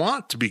care. They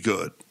want to be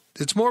good.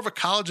 It's more of a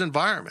college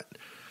environment.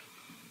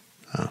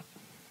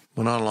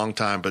 Went on a long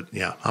time, but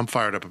yeah, I'm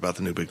fired up about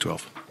the new Big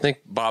 12. I think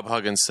Bob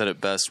Huggins said it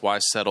best. Why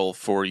settle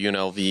for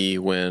UNLV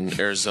when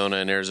Arizona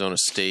and Arizona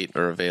State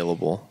are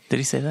available? Did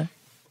he say that?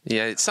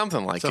 Yeah, it's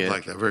something like Something it.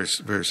 like that. Very,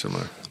 very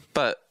similar.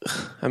 But,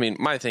 I mean,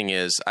 my thing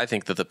is, I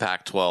think that the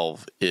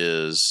Pac-12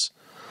 is,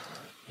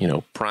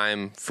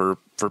 prime for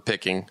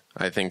picking.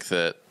 I think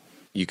that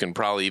you can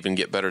probably even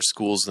get better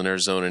schools than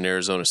Arizona and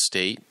Arizona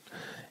State.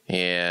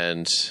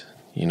 And,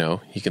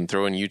 you can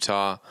throw in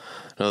Utah.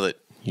 I know that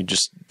you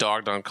just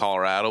dogged on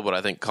Colorado, but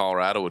I think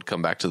Colorado would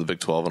come back to the Big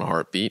 12 in a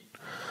heartbeat.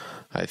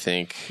 I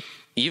think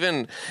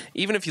even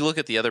if you look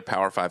at the other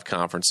Power 5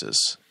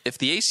 conferences, if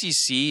the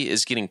ACC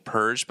is getting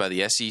purged by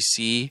the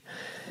SEC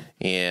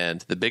and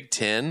the Big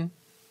 10,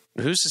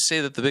 who's to say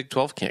that the Big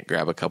 12 can't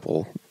grab a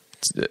couple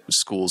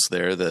schools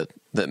there that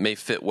may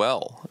fit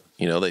well?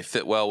 They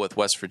fit well with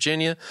West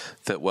Virginia,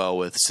 fit well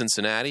with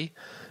Cincinnati.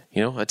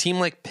 A team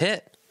like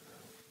Pitt.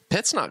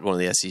 Pitt's not going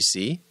to the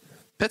SEC.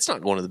 Pitt's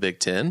not going to the Big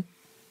 10.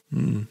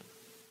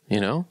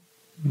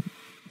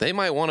 They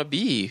might want to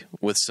be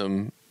with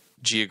some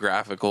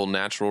geographical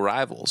natural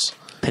rivals.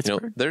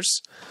 Pittsburgh.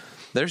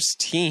 There's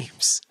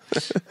teams.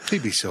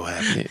 He'd be so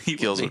happy.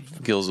 Gills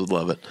would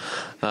love it.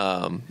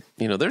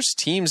 There's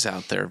teams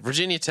out there.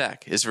 Virginia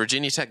Tech. Is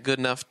Virginia Tech good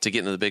enough to get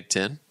into the Big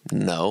 10?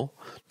 No.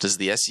 Does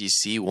the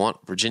SEC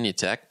want Virginia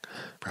Tech?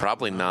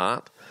 Probably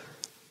not.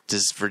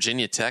 Does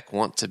Virginia Tech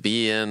want to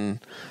be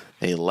in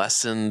a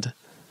lessened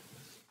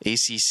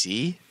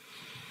ACC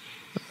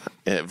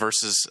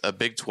versus a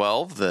Big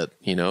 12 that,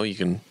 you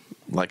can,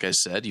 like I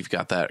said, you've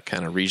got that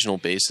kind of regional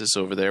basis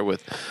over there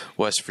with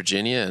West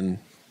Virginia and,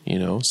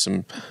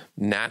 some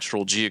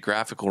natural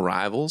geographical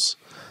rivals.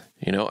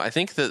 I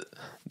think that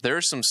there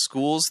are some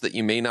schools that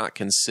you may not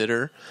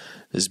consider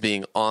as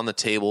being on the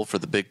table for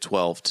the Big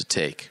 12 to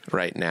take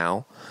right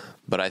now.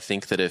 But I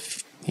think that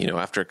if,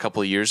 after a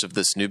couple of years of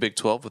this new Big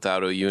 12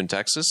 without OU and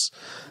Texas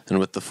and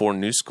with the 4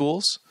 new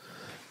schools,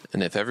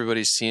 and if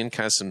everybody's seeing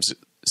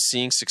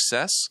seeing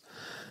success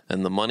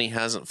and the money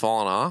hasn't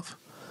fallen off,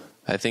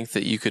 I think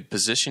that you could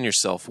position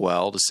yourself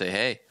well to say,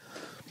 hey,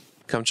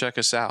 come check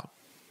us out.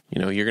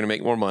 You're going to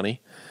make more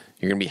money.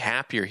 You're going to be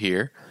happier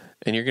here,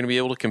 and you're going to be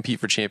able to compete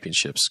for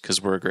championships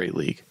because we're a great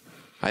league.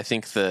 I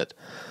think that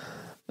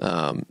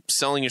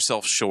selling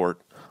yourself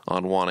short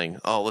on wanting,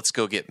 let's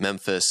go get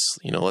Memphis,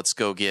 let's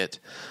go get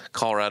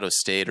Colorado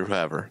State or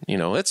whoever,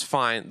 it's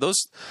fine.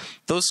 Those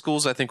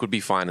schools I think would be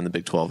fine in the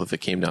Big 12 if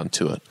it came down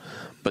to it.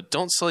 But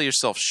don't sell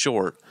yourself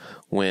short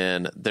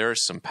when there are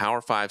some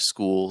Power 5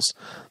 schools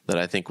that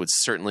I think would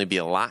certainly be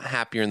a lot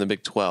happier in the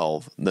Big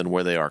 12 than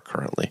where they are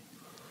currently.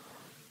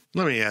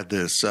 Let me add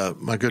this.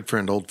 My good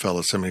friend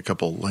Oldfellow sent me a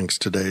couple links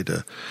today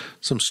to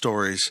some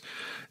stories.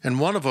 And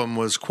one of them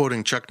was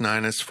quoting Chuck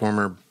Ninus,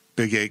 former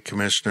Big 8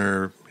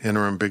 commissioner,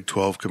 interim Big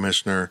 12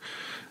 commissioner,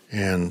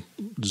 and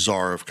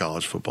czar of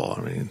college football.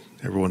 I mean,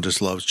 everyone just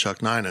loves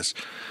Chuck Ninus.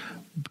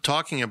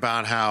 Talking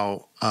about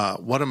how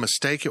what a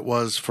mistake it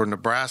was for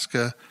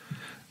Nebraska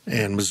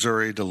and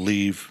Missouri to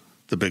leave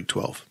the Big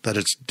 12, that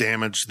it's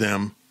damaged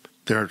them.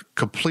 They're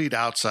complete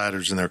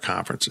outsiders in their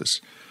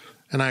conferences.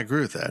 And I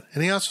agree with that.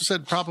 And he also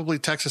said probably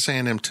Texas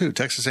A&M too.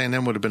 Texas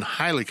A&M would have been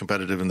highly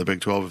competitive in the Big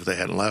 12 if they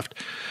hadn't left.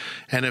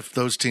 And if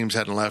those teams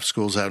hadn't left,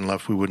 schools hadn't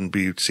left, we wouldn't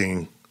be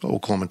seeing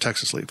Oklahoma and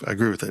Texas leave. I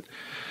agree with it.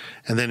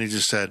 And then he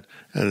just said,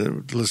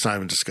 let's not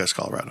even discuss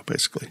Colorado,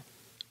 basically.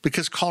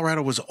 Because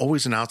Colorado was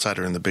always an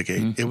outsider in the Big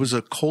 8. Mm-hmm. It was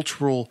a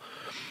cultural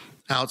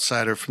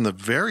outsider from the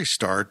very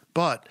start,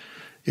 but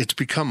it's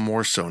become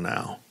more so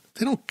now.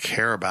 They don't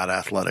care about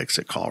athletics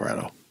at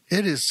Colorado.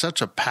 It is such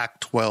a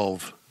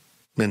Pac-12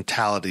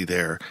 mentality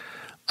there.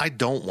 I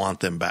don't want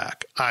them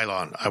back. I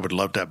would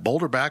love to have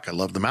Boulder back. I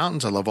love the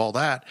mountains. I love all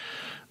that.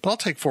 But I'll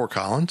take Fort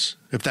Collins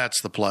if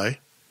that's the play.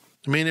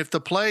 I mean, if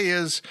the play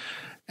is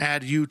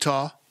add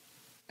Utah,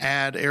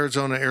 add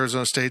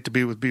Arizona State to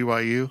be with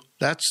BYU,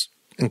 that's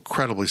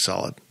incredibly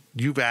solid.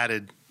 You've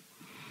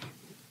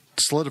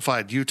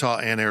solidified Utah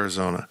and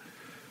Arizona.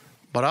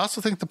 But I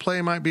also think the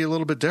play might be a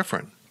little bit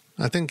different.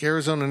 I think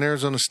Arizona and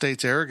Arizona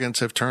State's arrogance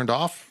have turned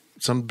off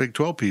some Big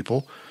 12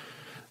 people.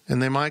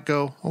 And they might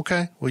go,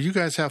 okay, well, you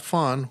guys have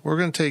fun. We're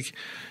going to take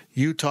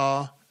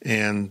Utah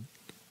and,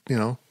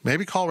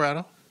 maybe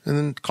Colorado and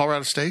then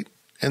Colorado State.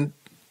 And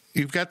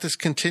you've got this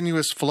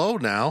continuous flow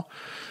now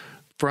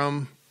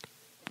from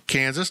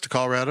Kansas to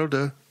Colorado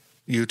to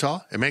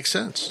Utah. It makes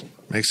sense.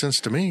 Makes sense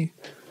to me.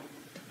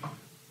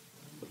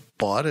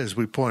 But as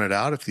we pointed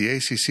out, if the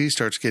ACC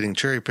starts getting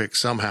cherry-picked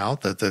somehow,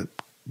 that the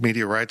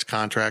media rights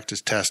contract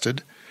is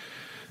tested,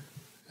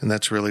 and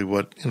that's really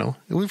what,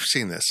 we've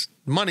seen this.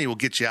 Money will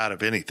get you out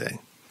of anything.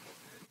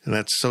 And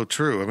that's so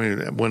true. I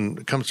mean, when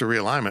it comes to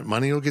realignment,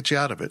 money will get you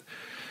out of it.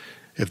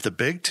 If the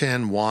Big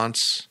 10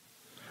 wants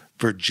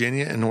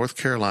Virginia and North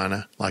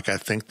Carolina, like I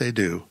think they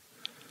do,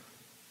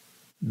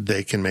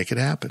 they can make it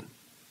happen.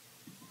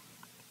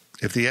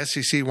 If the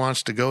SEC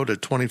wants to go to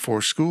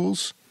 24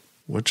 schools,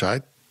 which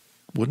I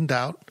wouldn't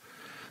doubt,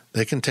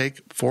 They can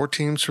take 4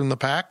 teams from the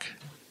Pac,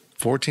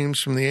 4 teams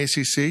from the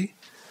ACC,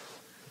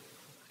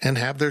 and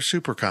have their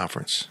super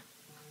conference.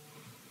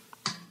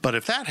 But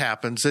if that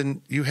happens,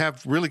 then you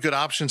have really good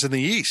options in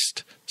the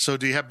East. So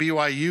do you have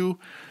BYU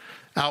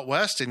out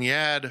west and you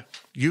add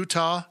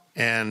Utah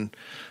and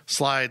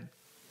slide,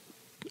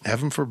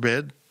 heaven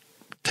forbid,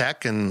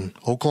 Tech and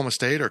Oklahoma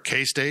State or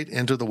K-State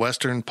into the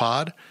Western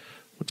pod?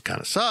 Would kind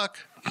of suck,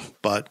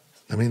 but,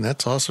 I mean,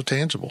 that's also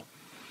tangible.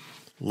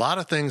 A lot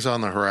of things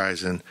on the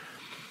horizon.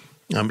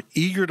 I'm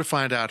eager to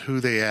find out who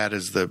they add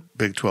as the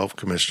Big 12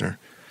 commissioner.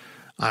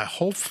 I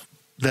hope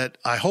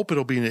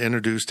it'll be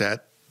introduced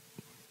at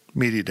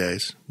Media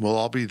Days. We'll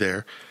all be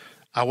there.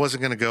 I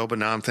wasn't going to go, but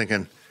now I'm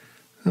thinking,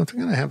 if they're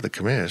going to have the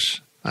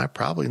commish, I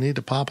probably need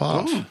to pop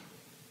off. Ooh,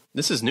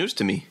 this is news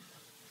to me.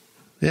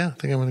 Yeah, I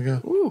think I'm going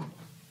to go. Ooh.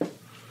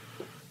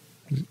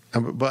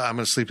 But I'm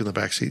going to sleep in the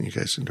back seat and you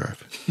guys can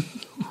drive.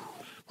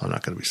 I'm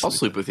not going to be sleeping. I'll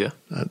sleep with you.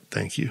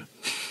 Thank you.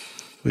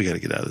 We got to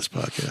get out of this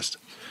podcast.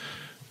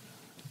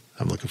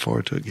 I'm looking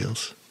forward to it,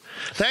 Gills.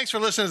 Thanks for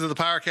listening to the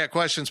PowerCat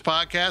Questions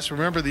podcast.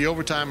 Remember, the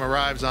overtime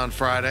arrives on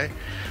Friday.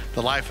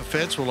 The Life of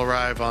Fitz will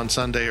arrive on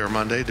Sunday or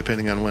Monday,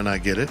 depending on when I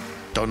get it.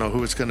 Don't know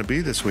who it's going to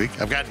be this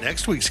week. I've got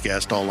next week's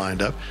guest all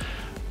lined up,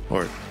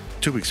 or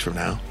 2 weeks from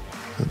now.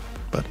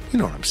 But you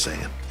know what I'm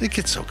saying. It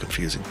gets so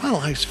confusing. My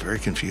life's very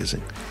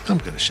confusing. I'm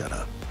going to shut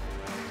up.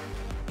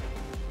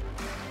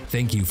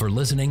 Thank you for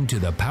listening to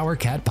the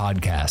PowerCat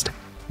Podcast.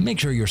 Make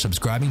sure you're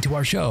subscribing to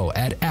our show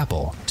at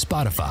Apple,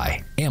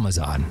 Spotify,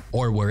 Amazon,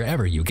 or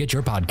wherever you get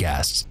your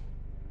podcasts.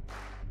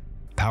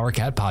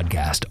 PowerCat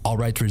Podcast, all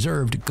rights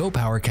reserved,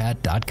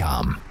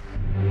 gopowercat.com.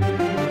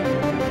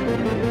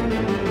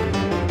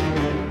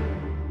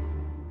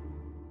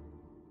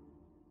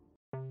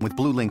 With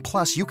Blue Link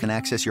Plus, you can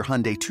access your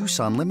Hyundai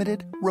Tucson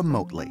Limited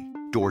remotely.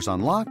 Doors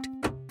unlocked,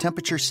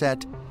 temperature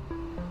set,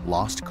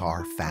 lost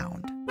car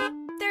found.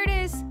 There it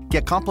is.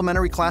 Get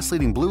complimentary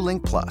class-leading Blue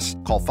Link Plus.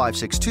 Call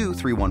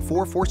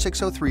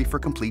 562-314-4603 for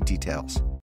complete details.